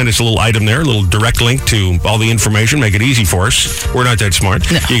 You know, he sent us a little item there, a little direct link to all the information, make it easy for us. We're not that smart.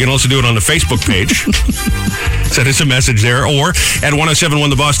 No. You can also do it on the Facebook page. Send us a message there, or at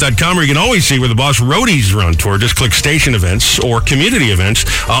 1071theboss.com, where you can always see where the Boss Roadies run tour. Just click station events or community events.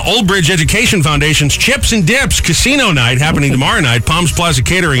 Old Bridge Education Foundation's Chips and Dips Casino Night happening tomorrow night. Palms Plaza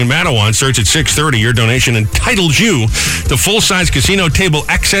Catering in Mattawan starts at 6:30. Your donation entitles you to full-size casino table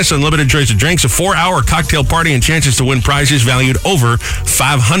access, unlimited choice of drinks, a 4-hour cocktail party, and chances to win prizes valued over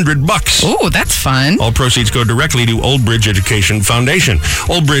 $500. Oh, that's fun. All proceeds go directly to Old Bridge Education Foundation.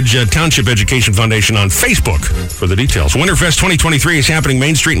 Old Bridge Township Education Foundation on Facebook for the details. Winterfest 2023 is happening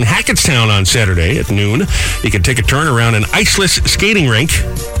Main Street in Hackettstown on Saturday at noon. You can take a turn around an iceless skating rink.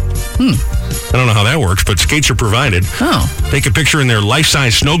 I don't know how that works, but skates are provided. Oh. Take a picture in their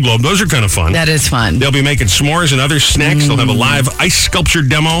life-size snow globe. Those are kind of fun. That is fun. They'll be making s'mores and other snacks. They'll have a live ice sculpture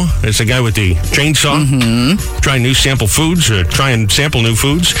demo. There's a guy with the chainsaw. Mm-hmm. Try new sample foods, try and sample new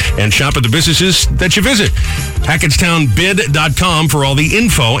foods, and shop at the businesses that you visit. Hackettstownbid.com for all the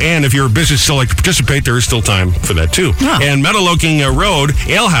info. And if your business still like to participate, there is still time for that, too. Oh. And Meadowlarking Road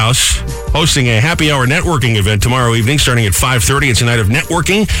Ale House hosting a happy hour networking event tomorrow evening starting at 5:30. It's a night of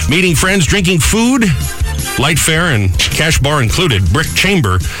networking, meeting friends, drinking food, light fare, and cash bar included.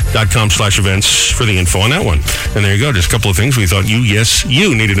 brickchamber.com/events for the info on that one. And there you go. Just a couple of things we thought you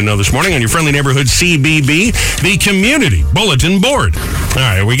needed to know this morning on your friendly neighborhood CBB, the Community Bulletin Board. All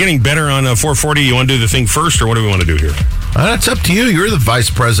right, are we getting better on 440? You want to do the thing first, or what do we want to do here? That's up to you. You're the vice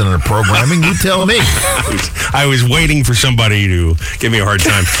president of programming. You tell me. I was waiting for somebody to give me a hard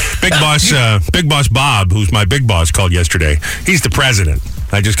time. Big Boss Bob, who's my big boss, called yesterday. He's the president.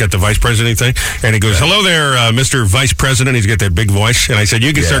 I just got the vice president thing. And he goes, hello there, Mr. Vice President. He's got that big voice. And I said,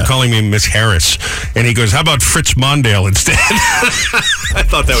 you can start calling me Miss Harris. And he goes, how about Fritz Mondale instead? I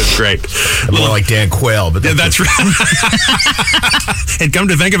thought that was great. More like Dan Quayle. But that's right. And come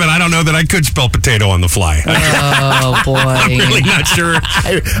to think of it, I don't know that I could spell potato on the fly. Oh, boy. I'm really not sure.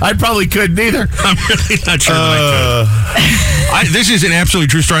 I probably couldn't either. I'm really not sure that I could. This is an absolutely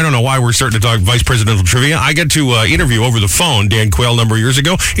true story. I don't know why we're starting to talk vice presidential trivia. I got to interview over the phone Dan Quayle a number of years ago.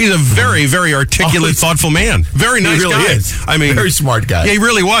 ago. He's a very, very articulate, thoughtful man. Very nice really guy. Is. I mean, very smart guy. Yeah, he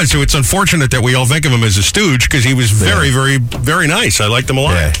really was. So it's unfortunate that we all think of him as a stooge because he was very, very, very nice. I liked him a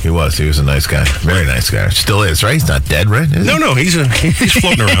lot. Yeah, he was. He was a nice guy. Very nice guy. Still is, right? He's not dead, right? Is he? No, he's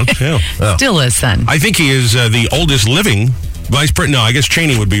floating around. Yeah. Oh. Still is, then. I think he is the oldest living vice president. No, I guess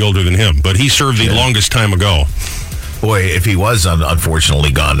Cheney would be older than him, but he served the longest time ago. Boy, if he was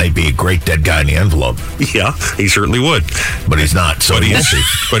unfortunately gone, they'd be a great dead guy in the envelope. Yeah, he certainly would. But he's not, so But he we'll is. see.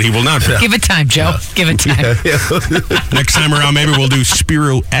 But he will not be. Give it time, Joe. Give it time. Next time around, maybe we'll do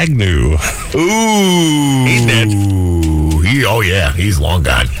Spiro Agnew. Ooh. He's dead. Oh, yeah. He's long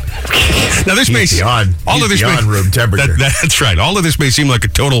gone. Now, this may beyond room temperature. That's right. All of this may seem like a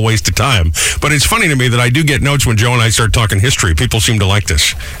total waste of time, but it's funny to me that I do get notes when Joe and I start talking history. People seem to like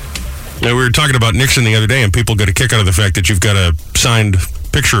this. Now, we were talking about Nixon the other day, and people get a kick out of the fact that you've got a signed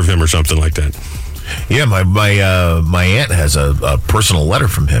picture of him or something like that. Yeah, my aunt has a personal letter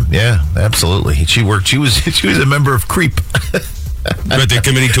from him. Yeah, absolutely. She was a member of CREEP. But the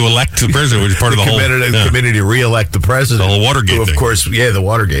committee to elect the president was part of the whole committee to re-elect the president. The whole Watergate thing. Of course, the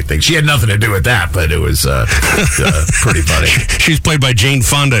Watergate thing. She had nothing to do with that, but it was pretty funny. She's played by Jane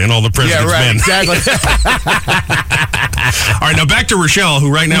Fonda in All the President's Men. Exactly. All right, now back to Rochelle,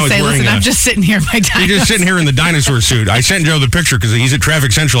 who right now is wearing. Listen, I'm just sitting here in my dinosaur. He's just sitting here in the dinosaur suit. I sent Joe the picture because he's at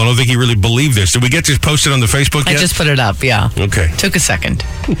Traffic Central. I don't think he really believed this. Did we get this posted on the Facebook yet? I just put it up, yeah. Okay. Took a second.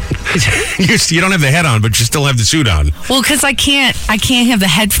 You don't have the head on, but you still have the suit on. Well, because I can't have the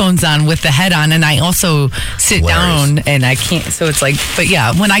headphones on with the head on, and I also sit down, and I can't. So it's like, but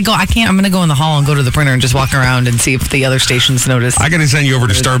yeah, when I go, I can't. I'm going to go in the hall and go to the printer and just walk around and see if the other stations notice. I got to send you over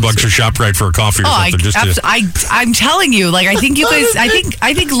to Starbucks or ShopRite for a coffee or something. I'm telling you, like, I think you guys,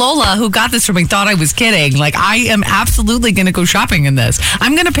 I think Lola, who got this for me, thought I was kidding. Like, I am absolutely going to go shopping in this.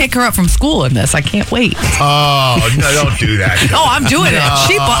 I'm going to pick her up from school in this. I can't wait. Oh, no, don't do that. Oh, I'm doing it.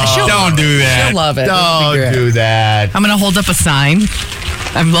 She'll don't do that. She'll love it. Don't do that. I'm going to hold up a sign.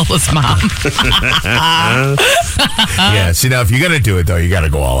 I'm Lola's mom. Yeah, see, now, if you're going to do it, though, you got to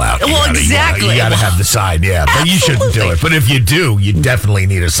go all out. Exactly. You got to have the sign, yeah. But you shouldn't do it. But if you do, you definitely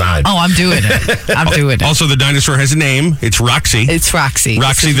need a sign. Oh, I'm doing it. I'm doing it. Also, the dinosaur has a name. It's Roxy. It's Roxy.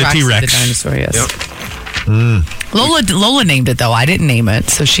 Roxy the T-Rex. The dinosaur, yes. Yep. Lola named it, though. I didn't name it.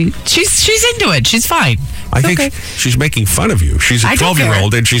 So she's into it. She's fine. I think she's making fun of you. She's a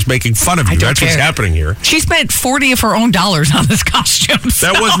 12-year-old, and she's making fun of you. That's what's happening here. She spent $40 of her own dollars on this costume.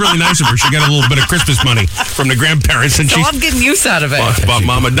 That was really nice of her. She got a little bit of Christmas money from the grandparents, and I'm getting use out of it. Bought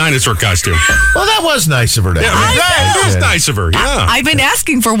Mom a dinosaur costume. Well, that was nice of her. That was nice of her, yeah. I've been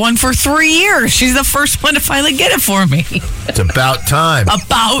asking for one for 3 years. She's the first one to finally get it for me. It's about time.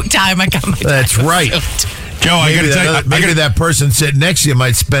 About time I got my That's right. Joe, I got to tell you, maybe that person sitting next to you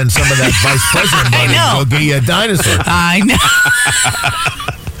might spend some of that vice president money and go get you a dinosaur. I know.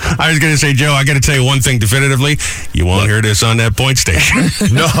 I was going to say, Joe, I got to tell you one thing definitively. You won't hear this on that point station.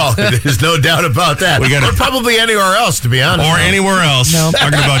 No, there's no doubt about that. Or probably anywhere else, to be honest. Or anywhere else. Nope.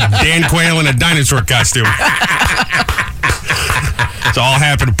 Talking about Dan Quayle in a dinosaur costume. It's all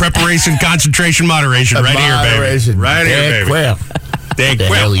happened. Preparation, concentration, moderation. Right here, baby. Right here, baby. Quayle. Dan Quayle.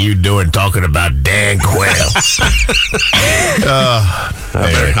 What the hell are you doing talking about Dan Quayle?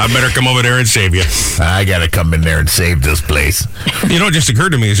 I better come over there and save you. I got to come in there and save this place. You know, what just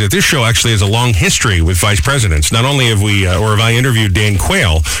occurred to me is that this show actually has a long history with vice presidents. Not only have we, or have I interviewed Dan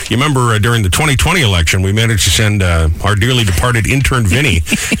Quayle, you remember during the 2020 election, we managed to send our dearly departed intern Vinny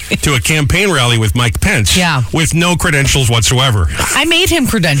to a campaign rally with Mike Pence with no credentials whatsoever. I made him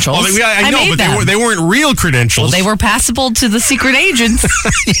credentials. Well, I know, but they weren't real credentials. Well, they were passable to the secret agents.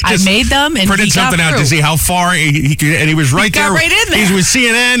 I made them, and printed something out to see how far he could, and he was right there. Right in there. He's with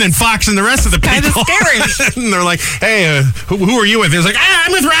CNN and Fox and the rest of the people. Kind of scary. And they're like, "Hey, who are you with?" He's like,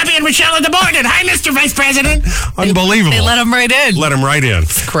 "I'm with Robbie and Michelle in the morning. Hi, Mr. Vice President." Unbelievable. They let him right in. Let him right in.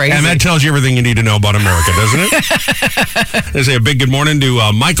 It's crazy. And that tells you everything you need to know about America, doesn't it? They say a big good morning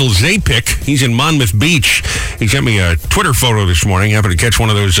to Michael Zapik. He's in Monmouth Beach. He sent me a Twitter photo this morning. He happened to catch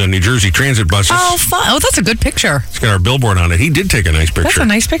one of those New Jersey transit buses. Oh, fun. Oh, that's a good picture. It's got our billboard on it. He did take a nice picture. That's a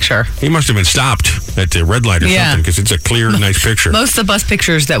nice picture. He must have been stopped at the red light or something because it's a clear, nice picture. Most of the bus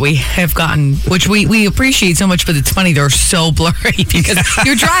pictures that we have gotten, which we appreciate so much, but it's funny, they're so blurry because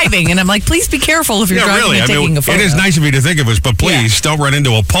you're driving, and I'm like, please be careful if you're driving and taking a photo. It is nice of you to think of us, but please don't run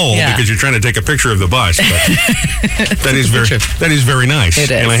into a pole because you're trying to take a picture of the bus. That is very nice. It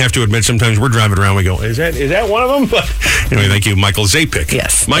is. And I have to admit, sometimes we're driving around, we go, is that one of them. But anyway, thank you, Michael Zapik.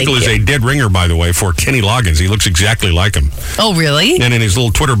 Yes, Michael is a dead ringer, by the way, for Kenny Loggins. He looks exactly like him. Oh, really? And in his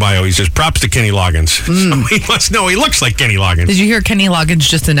little Twitter bio, he says, props to Kenny Loggins. So he must know he looks like Kenny Loggins. Did you hear Kenny Loggins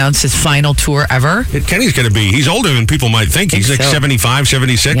just announced his final tour ever? Kenny's going to be, he's older than people might think. He's like 75,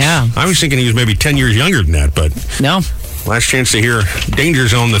 76. Yeah. I was thinking he was maybe 10 years younger than that, but... No. Last chance to hear Danger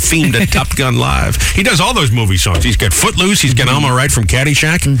Zone, the theme to Top Gun Live. He does all those movie songs. He's got Footloose. He's got I'm All Right from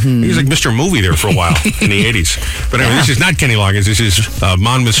Caddyshack. He was like Mr. Movie there for a while in the 80s. But anyway, this is not Kenny Loggins. This is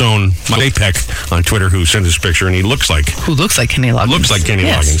Monmouth's Zapek on Twitter who sent this picture, and he looks like... Who looks like Kenny Loggins. Looks like Kenny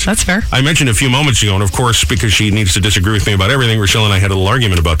Loggins. That's fair. I mentioned a few moments ago, and of course, because she needs to disagree with me about everything, Rochelle and I had a little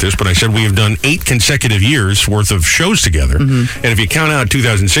argument about this, but I said we have done 8 consecutive years worth of shows together. And if you count out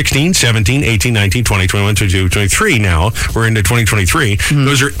 2016, 17, 18, 19, 20, 21, 22, 23 now, we're into 2023.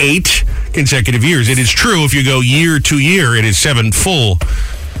 Those are 8 consecutive years. It is true if you go year to year, it is 7 full.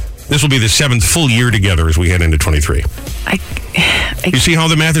 This will be the 7th full year together as we head into 23. You see how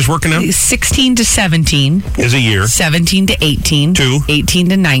the math is working out? 16 to 17 is a year. 17 to 18. 2. 18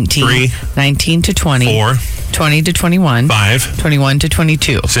 to 19. 3. 19 to 20. 4. 20 to 21. 5. 21 to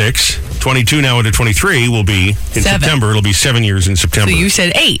 22. 6. 22 now into 23 will be in 7. September. It'll be 7 years in September. So you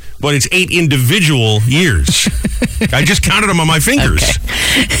said 8. But it's 8 individual years. I just counted them on my fingers.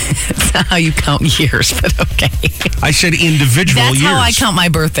 Okay. That's not how you count years, but okay. I said individual That's years. how I count my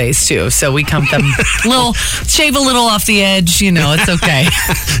birthdays, too. So we count them shave a little off the edge. You know, it's okay.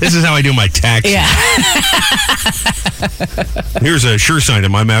 This is how I do my taxes. Yeah. Here's a sure sign that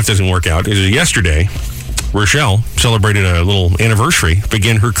my math doesn't work out. Is yesterday, Rochelle celebrated a little anniversary,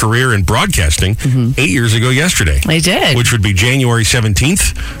 began her career in broadcasting 8 years ago yesterday. I did. Which would be January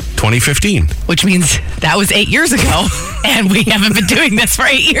 17th, 2015. Which means that was 8 years ago, and we haven't been doing this for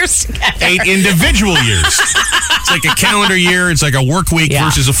 8 years together. 8 individual years. It's like a calendar year. It's like a work week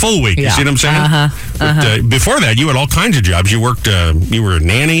versus a full week. You see what I'm saying? But, before that, you had all kinds of jobs. You worked, you were a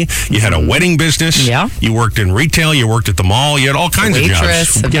nanny. You had a wedding business. Yeah. You worked in retail. You worked at the mall. You had all kinds of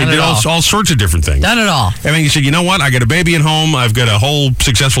jobs. I've You did all sorts of different things. Done it all. And then you said, you know what? I got a baby at home. I've got a whole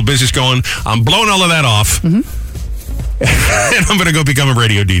successful business going. I'm blowing all of that off. And I'm going to go become a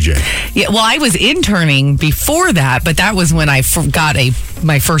radio DJ. Yeah, well, I was interning before that, but that was when I got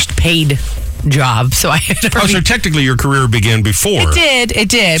my first paid job. So I had so technically your career began before. It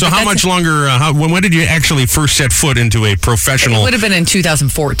did. So how much longer, when did you actually first set foot into a professional? It would have been in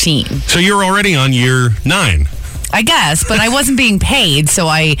 2014. So you're already on year 9. I guess, but I wasn't being paid, so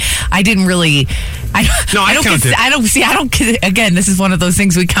I didn't really. I don't. Again, this is one of those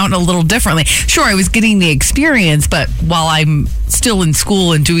things we count a little differently. Sure, I was getting the experience, but while I'm still in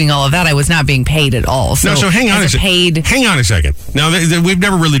school and doing all of that, I was not being paid at all. So hang on a second. Hang on a second. Now, we've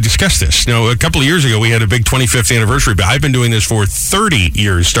never really discussed this. Now, a couple of years ago, we had a big 25th anniversary, but I've been doing this for 30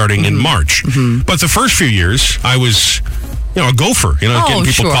 years, starting in March. But the first few years, I was a gopher, getting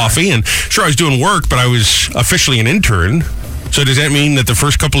people coffee. And sure, I was doing work, but I was officially an intern. So does that mean that the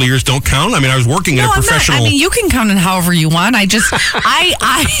first couple of years don't count? I mean, I was working in a professional... I mean, you can count it however you want. I just...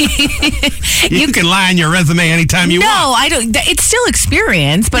 You can lie on your resume anytime you want. No, I don't. It's still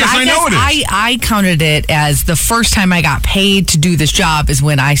experience, but yes, I know it is. I counted it as the first time I got paid to do this job is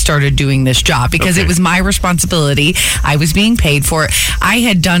when I started doing this job because it was my responsibility. I was being paid for it. I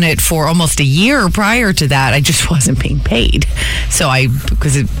had done it for almost a year prior to that. I just wasn't being paid. So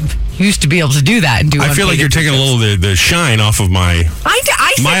because it used to be able to do that and do. I feel like you're taking a little the shine off of my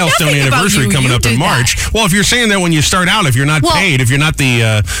milestone anniversary coming up in March. That. Well, if you're saying that when you start out, if you're not paid, if you're not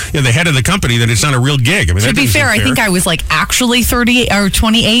the the head of the company, then it's not a real gig. I mean, to be fair, I think I was like actually 38 or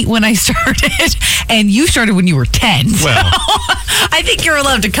 28 when I started, and you started when you were 10. Well, I think you're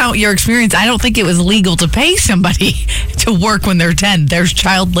allowed to count your experience. I don't think it was legal to pay somebody to work when they're 10. There's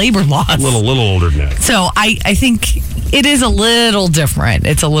child labor laws. A little older than that. So I think it is a little different.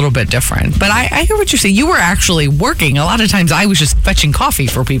 It's a little bit different. But I hear what you're saying. You were actually working. A lot of times I was just fetching coffee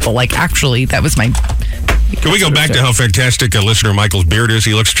for people. Like, actually, that was my... Can we go back to how fantastic a listener Michael's beard is?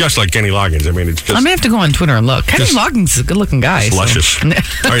 He looks just like Kenny Loggins. I mean, it's just... I'm going to have to go on Twitter and look. Kenny Loggins is a good-looking guy. It's luscious. All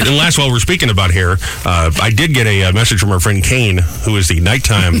right, and last, while we're speaking about hair, I did get a message from our friend Kane, who is the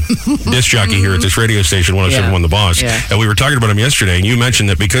nighttime disc jockey here at this radio station, 107.1 The Boss. Yeah. And we were talking about him yesterday, and you mentioned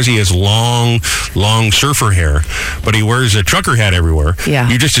that because he has long surfer hair, but he wears a trucker hat everywhere,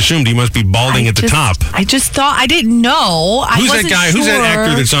 you just assumed he must be balding at the top. I just thought, I didn't know. Who's that guy? Sure. Who's that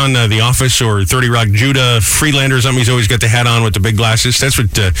actor that's on The Office or 30 Rock? Judah Freelander or something? He's always got the hat on with the big glasses. That's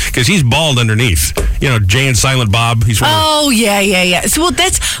what, because he's bald underneath. Jay and Silent Bob. He's yeah. So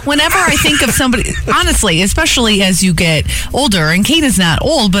that's whenever I think of somebody, honestly, especially as you get older, and Kate is not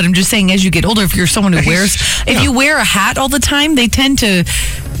old, but I'm just saying as you get older, if you're someone who you wear a hat all the time, they tend to,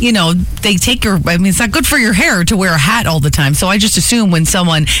 they take your, I mean, it's not good for your hair to wear a hat all the time. So I just assume when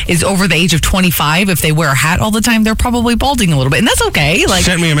someone is over the age of 25, if they wear a hat all the time, they're probably balding a little bit. And that's okay. Like,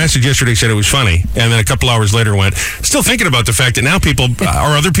 sent me a message yesterday, said it was funny. And then a couple hours later went, still thinking about the fact that now people,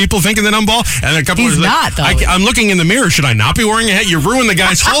 are other people thinking that I'm bald? And then a couple He's hours not, later, though. I'm looking in the mirror. Should I not be wearing a hat? You ruined the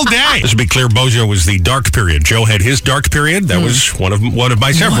guy's whole day. Just to be clear, Bozo was the dark period. Joe had his dark period. That was one of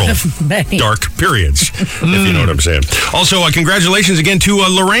my several many. dark periods, if you know what I'm saying. Also, congratulations again to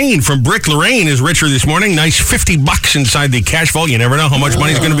Lorraine from Brick. Lorraine is richer this morning. Nice $50 inside the cash vault. You never know how much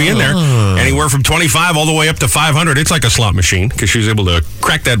money's going to be in there. Anywhere from 25 all the way up to 500. It's like a slot machine because she was able to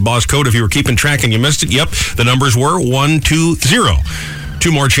crack that boss code. If you were keeping track and you missed it, yep, the numbers were 120.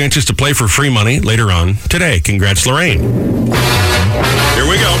 2 more chances to play for free money later on today. Congrats, Lorraine. Here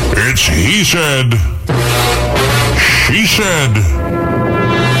we go. It's He Said, She Said,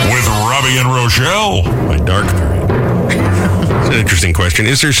 with Robbie and Rochelle. My dark period. It's an interesting question.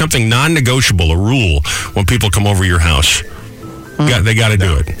 Is there something non-negotiable, a rule, when people come over your house? They got to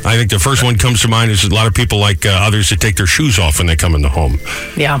do it. I think the first one comes to mind is a lot of people like others that take their shoes off when they come in the home.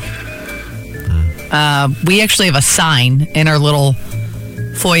 Yeah. We actually have a sign in our little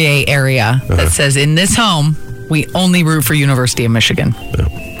foyer area that says, in this home, we only root for University of Michigan.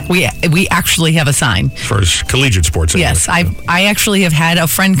 Yeah. We actually have a sign. As far as collegiate sports. Anyway. Yes. I actually have had a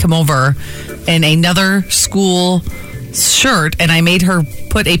friend come over in another school shirt, and I made her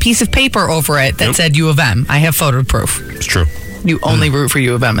put a piece of paper over it that said U of M. I have photo proof. It's true. You only root for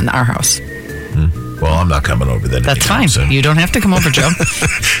U of M in our house. Well, I'm not coming over then. That's fine. Soon. You don't have to come over, Joe.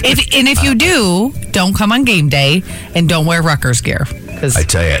 If you do, don't come on game day and don't wear Rutgers gear. I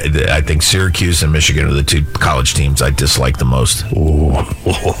tell you, I think Syracuse and Michigan are the 2 college teams I dislike the most.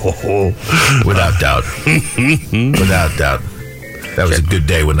 Without doubt. Without doubt. That was a good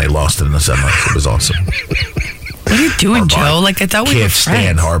day when they lost in the semis. It was awesome. What are you doing, Joe? Like, I thought we were Can't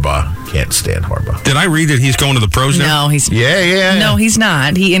stand friends. Harbaugh. Can't stand Harbaugh. Did I read that he's going to the pros now? No, he's Yeah. No, he's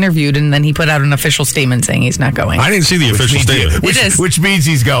not. He interviewed and then he put out an official statement saying he's not going. I didn't see the official statement. It is. Which means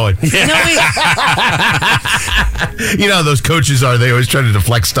he's going. No, You know how those coaches are. They always try to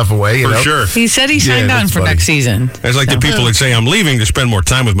deflect stuff away. You For know? sure. he said he signed on that's for funny. next season. It's like the people that say, I'm leaving to spend more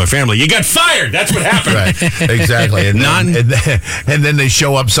time with my family. You got fired. That's what happened. Right, exactly. And then they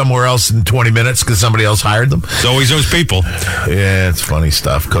show up somewhere else in 20 minutes because somebody else hired them. It's always those people. Yeah, it's funny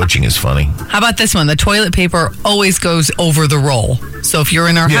stuff. Coaching is funny. How about this one? The toilet paper always goes over the roll. So if you're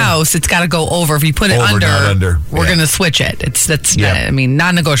in our house, it's got to go over. If you put it Over, not under. we're Yeah. going to switch it. That's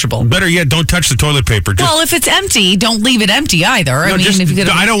non-negotiable. Better yet, don't touch the toilet paper. Just, Well, if it's empty, don't leave it empty either. no, I mean, just- if you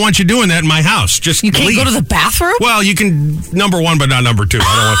I don't want you doing that in my house. Just you can't leave. go to the bathroom. Well, you can number 1, but not number 2.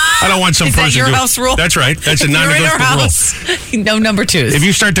 I don't want some Is person. that your doing- house rule? That's right. That's a If you're in our non-negotiable rule. house, no number 2s. If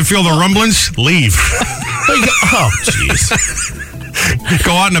you start to feel the rumblings, leave. Oh, jeez.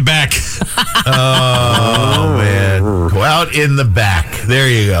 Go out in the back. Oh, man. Go out in the back. There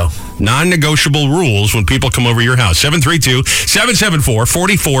you go. Non-negotiable rules when people come over your house.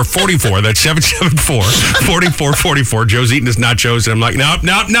 732-774-4444. That's 774-4444. Joe's eating his nachos, and I'm like, nope,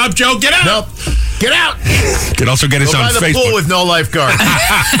 Joe, get out. Nope. Get out. You can also get us Go on by the Facebook. pool with no lifeguard.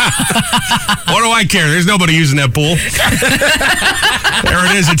 What do I care? There's nobody using that pool. There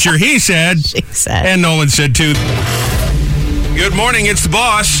it is. It's your He Said. She said. And Nolan said, too. Good morning. It's the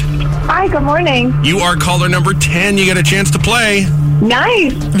boss. Hi, good morning. You are caller number 10. You get a chance to play.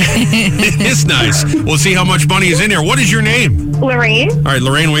 Nice. It is nice. We'll see how much money is in there. What is your name? Lorraine, All right,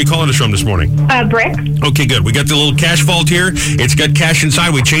 Lorraine, where are you calling us from this morning? Brick. Okay, good. We got the little cash vault here. It's got cash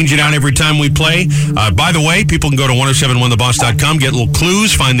inside. We change it out every time we play. By the way, people can go to 1071theboss.com, get little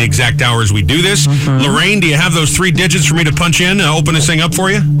clues, find the exact hours we do this. Lorraine, do you have those 3 digits for me to punch in? Open this thing up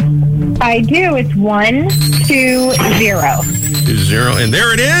for you? I do. It's 120. 0. And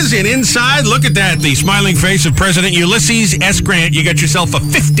there it is. And inside, look at that. The smiling face of President Ulysses S. Grant. You got yourself a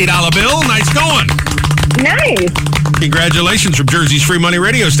 $50 bill. Nice going. Nice. Congratulations from Jersey's free money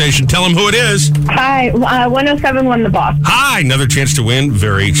radio station. Tell them who it is. Hi, 1071 The Boss. Hi, another chance to win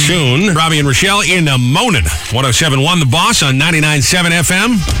very soon. Robbie and Rochelle in the Monin. 1071 The Boss on 99.7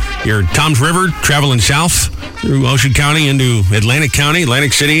 FM. Your Toms River traveling south through Ocean County into Atlantic County,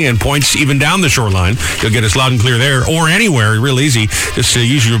 Atlantic City, and points even down the shoreline. You'll get us loud and clear there or anywhere. Real easy. Just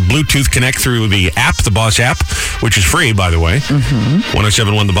use your Bluetooth connect through the app, the Boss app, which is free, by the way.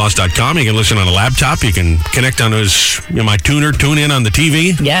 1071theboss.com. You can listen on a laptop. You can connect on those, my tuner, tune in on the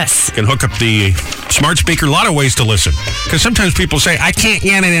TV. Yes. You can hook up the smart speaker. A lot of ways to listen. Because sometimes people say, I can't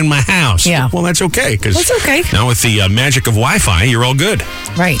get it in my house. Yeah. Well, that's okay. That's okay. Now with the magic of Wi-Fi, you're all good.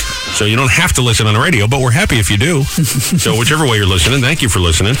 Right. So you don't have to listen on the radio, but we're happy if you do. So whichever way you're listening, thank you for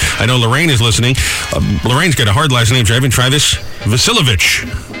listening. I know Lorraine is listening. Lorraine's got a hard last name. Should I even try this? Vasilovich.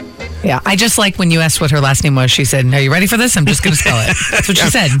 Yeah, I just like when you asked what her last name was, she said, "Are you ready for this? I'm just going to spell it." That's what she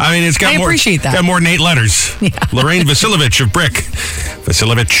said. I mean, I appreciate that. Got more than 8 letters. Yeah. Lorraine Vasilovich of Brick.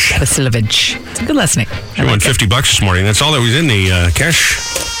 Vasilovich. It's a good last name. She won $50 this morning. That's all that was in the cash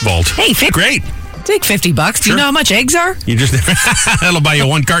vault. Hey, great. Take $50. Do you know how much eggs are? You just that'll buy you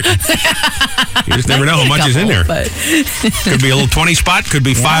 1 carton. You just never know how much is in there. Could be a little 20 spot, could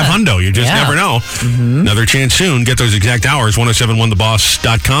be 5 hundo. You just never know. Another chance soon. Get those exact hours.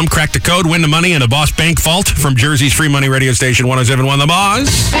 1071theboss.com. Crack the code, win the money in a Boss Bank vault from Jersey's free money radio station 1071 The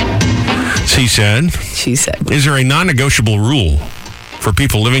Boss. She said. Is there a non-negotiable rule for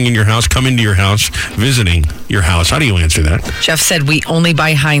people living in your house, coming to your house, visiting your house? How do you answer that? Jeff said we only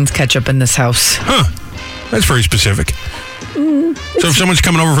buy Heinz ketchup in this house. Huh. That's very specific. So if someone's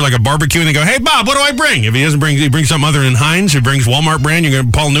coming over for like a barbecue and they go, "Hey, Bob, what do I bring?" If he brings something other than Heinz, he brings Walmart brand,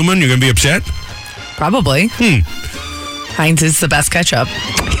 Paul Newman, you're going to be upset? Probably. Heinz is the best ketchup.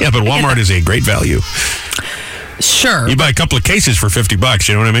 Yeah, but Walmart is a great value. Sure. You buy a couple of cases for $50,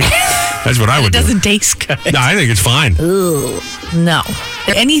 you know what I mean? That's what I would do. It doesn't taste good. No, I think it's fine. Ugh. No.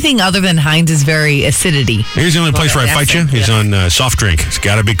 Anything other than Heinz is very acidity. Here's the only place where I fight you is on soft drink. It's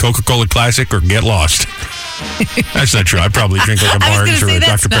got to be Coca-Cola Classic or get lost. That's not true. I probably drink like a Barnes or a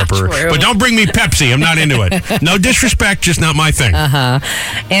Dr. Pepper. But don't bring me Pepsi. I'm not into it. No disrespect, just not my thing.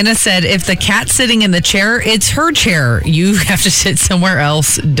 Anna said, if the cat's sitting in the chair, it's her chair. You have to sit somewhere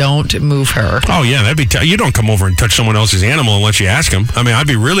else. Don't move her. Oh, yeah. That'd be you don't come over and touch someone else's animal unless you ask them. I mean, I'd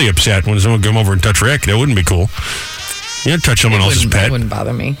be really upset when someone come over and touch Rick. That wouldn't be cool. You don't touch someone else's pet. It wouldn't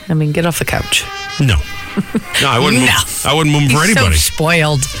bother me. I mean, get off the couch. No. No, I wouldn't move. I wouldn't move for anybody. So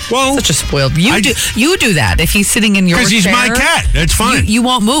spoiled. Well, such a spoiled. You do that if he's sitting in your chair. Because he's my cat. That's fine. You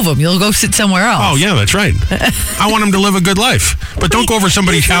won't move him. You'll go sit somewhere else. Oh yeah, that's right. I want him to live a good life, but don't go over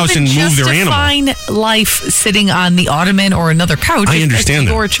somebody's house and move their animal. Fine life sitting on the ottoman or another couch. I understand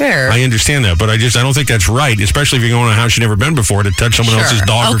that. Your chair. I understand that, but I don't think that's right, especially if you're going to a house you've never been before to touch someone else's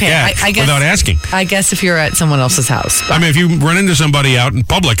dog or cat without asking. I guess if you're at someone else's house. I mean, if you run into somebody out in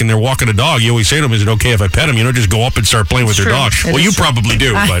public and they're walking a dog, you always say to them, "Is it okay if I pet him?" You don't just go up and start playing with their dog. Well, you probably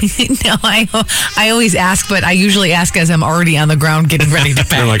do, but no, I always ask, but I usually ask as I'm already on the ground getting ready to pet.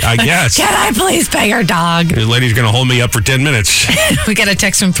 They're like, I guess. Can I please pet your dog? This lady's going to hold me up for 10 minutes. We got a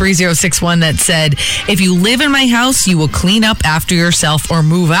text from 3061 that said, if you live in my house, you will clean up after yourself or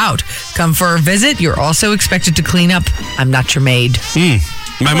move out. Come for a visit. You're also expected to clean up. I'm not your maid.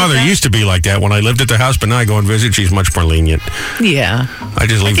 My mother used to be like that when I lived at the house, but now I go and visit. She's much more lenient. Yeah. I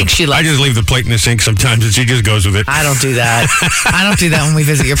just leave the plate in the sink sometimes, and she just goes with it. I don't do that. I don't do that when we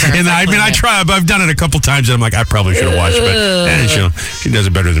visit your parents. And I try. I've done it a couple times, and I'm like, I probably should have watched, but she does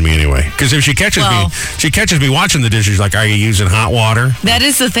it better than me anyway. Because if she catches me watching the dishes, she's like, "Are you using hot water?" That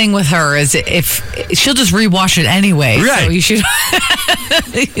is the thing with her, is if she'll just rewash it anyway. Right. So you should.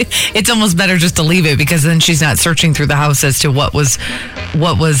 It's almost better just to leave it, because then she's not searching through the house as to what was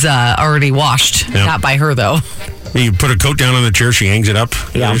already washed. Yep. Not by her, though. You put a coat down on the chair, she hangs it up.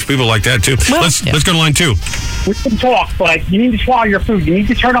 Yeah. There's people like that, too. Well, let's go to line 2. We can talk, but you need to swallow your food. You need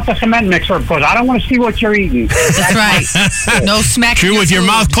to turn off the cement mixer, because I don't want to see what you're eating. That's right. No smacking. Chew with your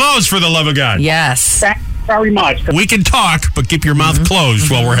mouth closed, for the love of God. Yes. Thank you very much. We can talk, but keep your mouth closed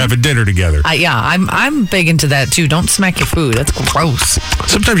while we're having dinner together. I'm big into that, too. Don't smack your food. That's gross.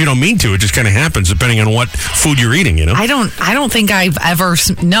 Sometimes you don't mean to. It just kind of happens depending on what food you're eating, you know? I don't think I've ever...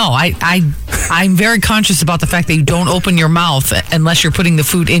 No, I'm very conscious about the fact that you don't open your mouth unless you're putting the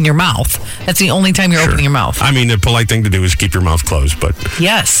food in your mouth. That's the only time you're opening your mouth. I mean, the polite thing to do is keep your mouth closed, but...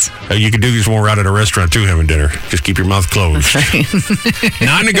 Yes. You can do this when we're out at a restaurant, too, having dinner. Just keep your mouth closed. That's right.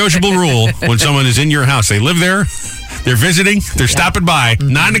 Non-negotiable rule when someone is in your house. They live there. They're visiting. They're stopping by.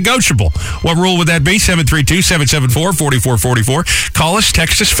 Non-negotiable. What rule would that be? 732-774-4444. Call us,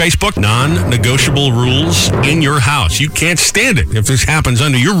 text us, Facebook. Non-negotiable rules in your house. You can't stand it if this happens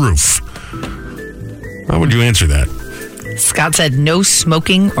under your roof. How would you answer that? Scott said no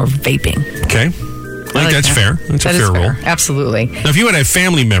smoking or vaping. Okay. I think that's fair. That's a fair rule. Absolutely. Now, if you had a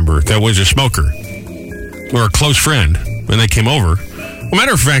family member that was a smoker or a close friend when they came over, well,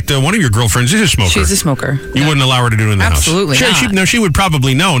 matter of fact, one of your girlfriends is a smoker. She's a smoker. You wouldn't allow her to do it in the Absolutely house? Absolutely not. She would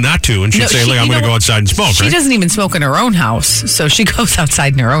probably know not to, and she'd say, look, I'm going to go outside and smoke, She doesn't even smoke in her own house, so she goes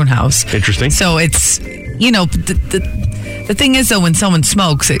outside in her own house. Interesting. So it's, the thing is, though, when someone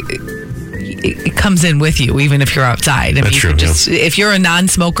smokes, it comes in with you, even if you're outside. I mean, That's you true, could just, if you're a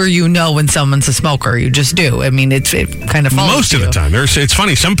non-smoker, you know when someone's a smoker. You just do. I mean, it kind of follows Most of you. the time. It's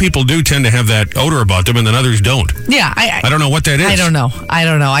funny. Some people do tend to have that odor about them, and then others don't. Yeah, I don't know what that is. I don't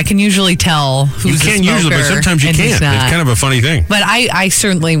know. I can usually tell who's You can a smoker usually, but sometimes you and who's can't. not. It's kind of a funny thing. But I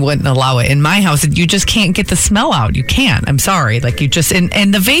certainly wouldn't allow it in my house. You just can't get the smell out. You can't. I'm sorry. Like you just,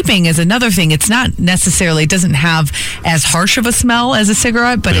 and the vaping is another thing. It's not necessarily, it doesn't have as harsh of a smell as a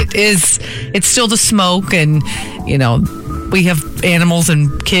cigarette, but it's still the smoke, and, you know, we have animals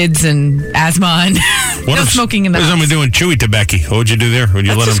and kids and asthma and no smoking in the house. What is someone doing chewy tobacco? What would you do there? Would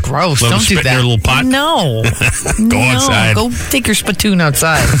you That's let just them gross. let them Don't do spit that. in their little pot? No. Go outside. Go take your spittoon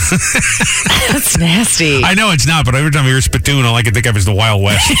outside. That's nasty. I know it's not, but every time I hear spittoon, all I can think of is the Wild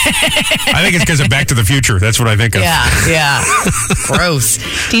West. I think it's because of Back to the Future. That's what I think of. Yeah. Gross.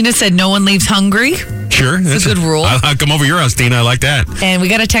 Tina said no one leaves hungry. Sure. That's a good rule. I'll come over your house, Tina. I like that. And we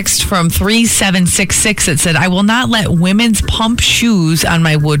got a text from 3766 that said, I will not let women's pump shoes on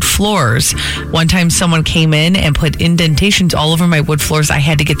my wood floors. One time someone came in and put indentations all over my wood floors. I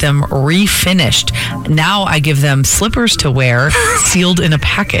had to get them refinished. Now I give them slippers to wear, sealed in a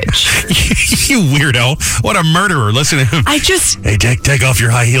package. You weirdo. What a murderer. Listen to him. Hey, take off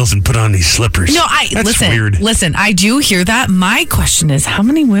your high heels and put on these slippers. No, That's weird. Listen, I do hear that. My question is, how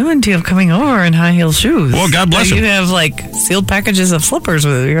many women do you have coming over in high heel shoes? Well, God bless them. You have like sealed packages of slippers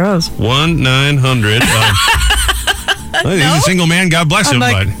with your house. 1-900. He's a single man. God bless him.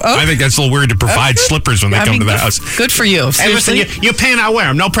 But I think that's a little weird to provide slippers when they come to the house. Good for you. Hey, listen, you pay and I wear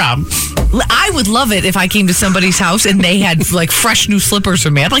them. No problem. I would love it if I came to somebody's house and they had like fresh new slippers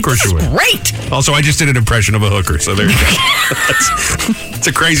for me. I'd like, this is great. Also, I just did an impression of a hooker, so there you go. It's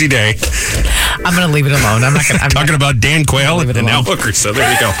a crazy day. I'm going to leave it alone. I'm talking about Dan Quayle and now hookers, so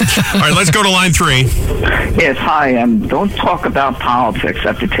there you go. All right, let's go to line 3. Yes, hi. Don't talk about politics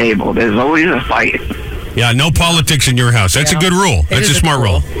at the table. There's always a fight. Yeah, no politics in your house. That's a good rule. That's a smart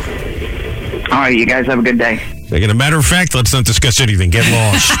rule. All right, you guys have a good day. Like, a matter of fact, let's not discuss anything. Get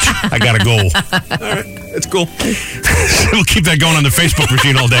lost. I got to go. All right, that's cool. We'll keep that going on the Facebook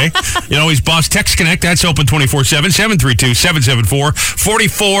machine all day. You know, he's Boss Text Connect. That's open 24/7,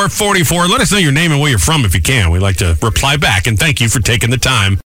 732-774-4444. Let us know your name and where you're from if you can. We'd like to reply back, and thank you for taking the time.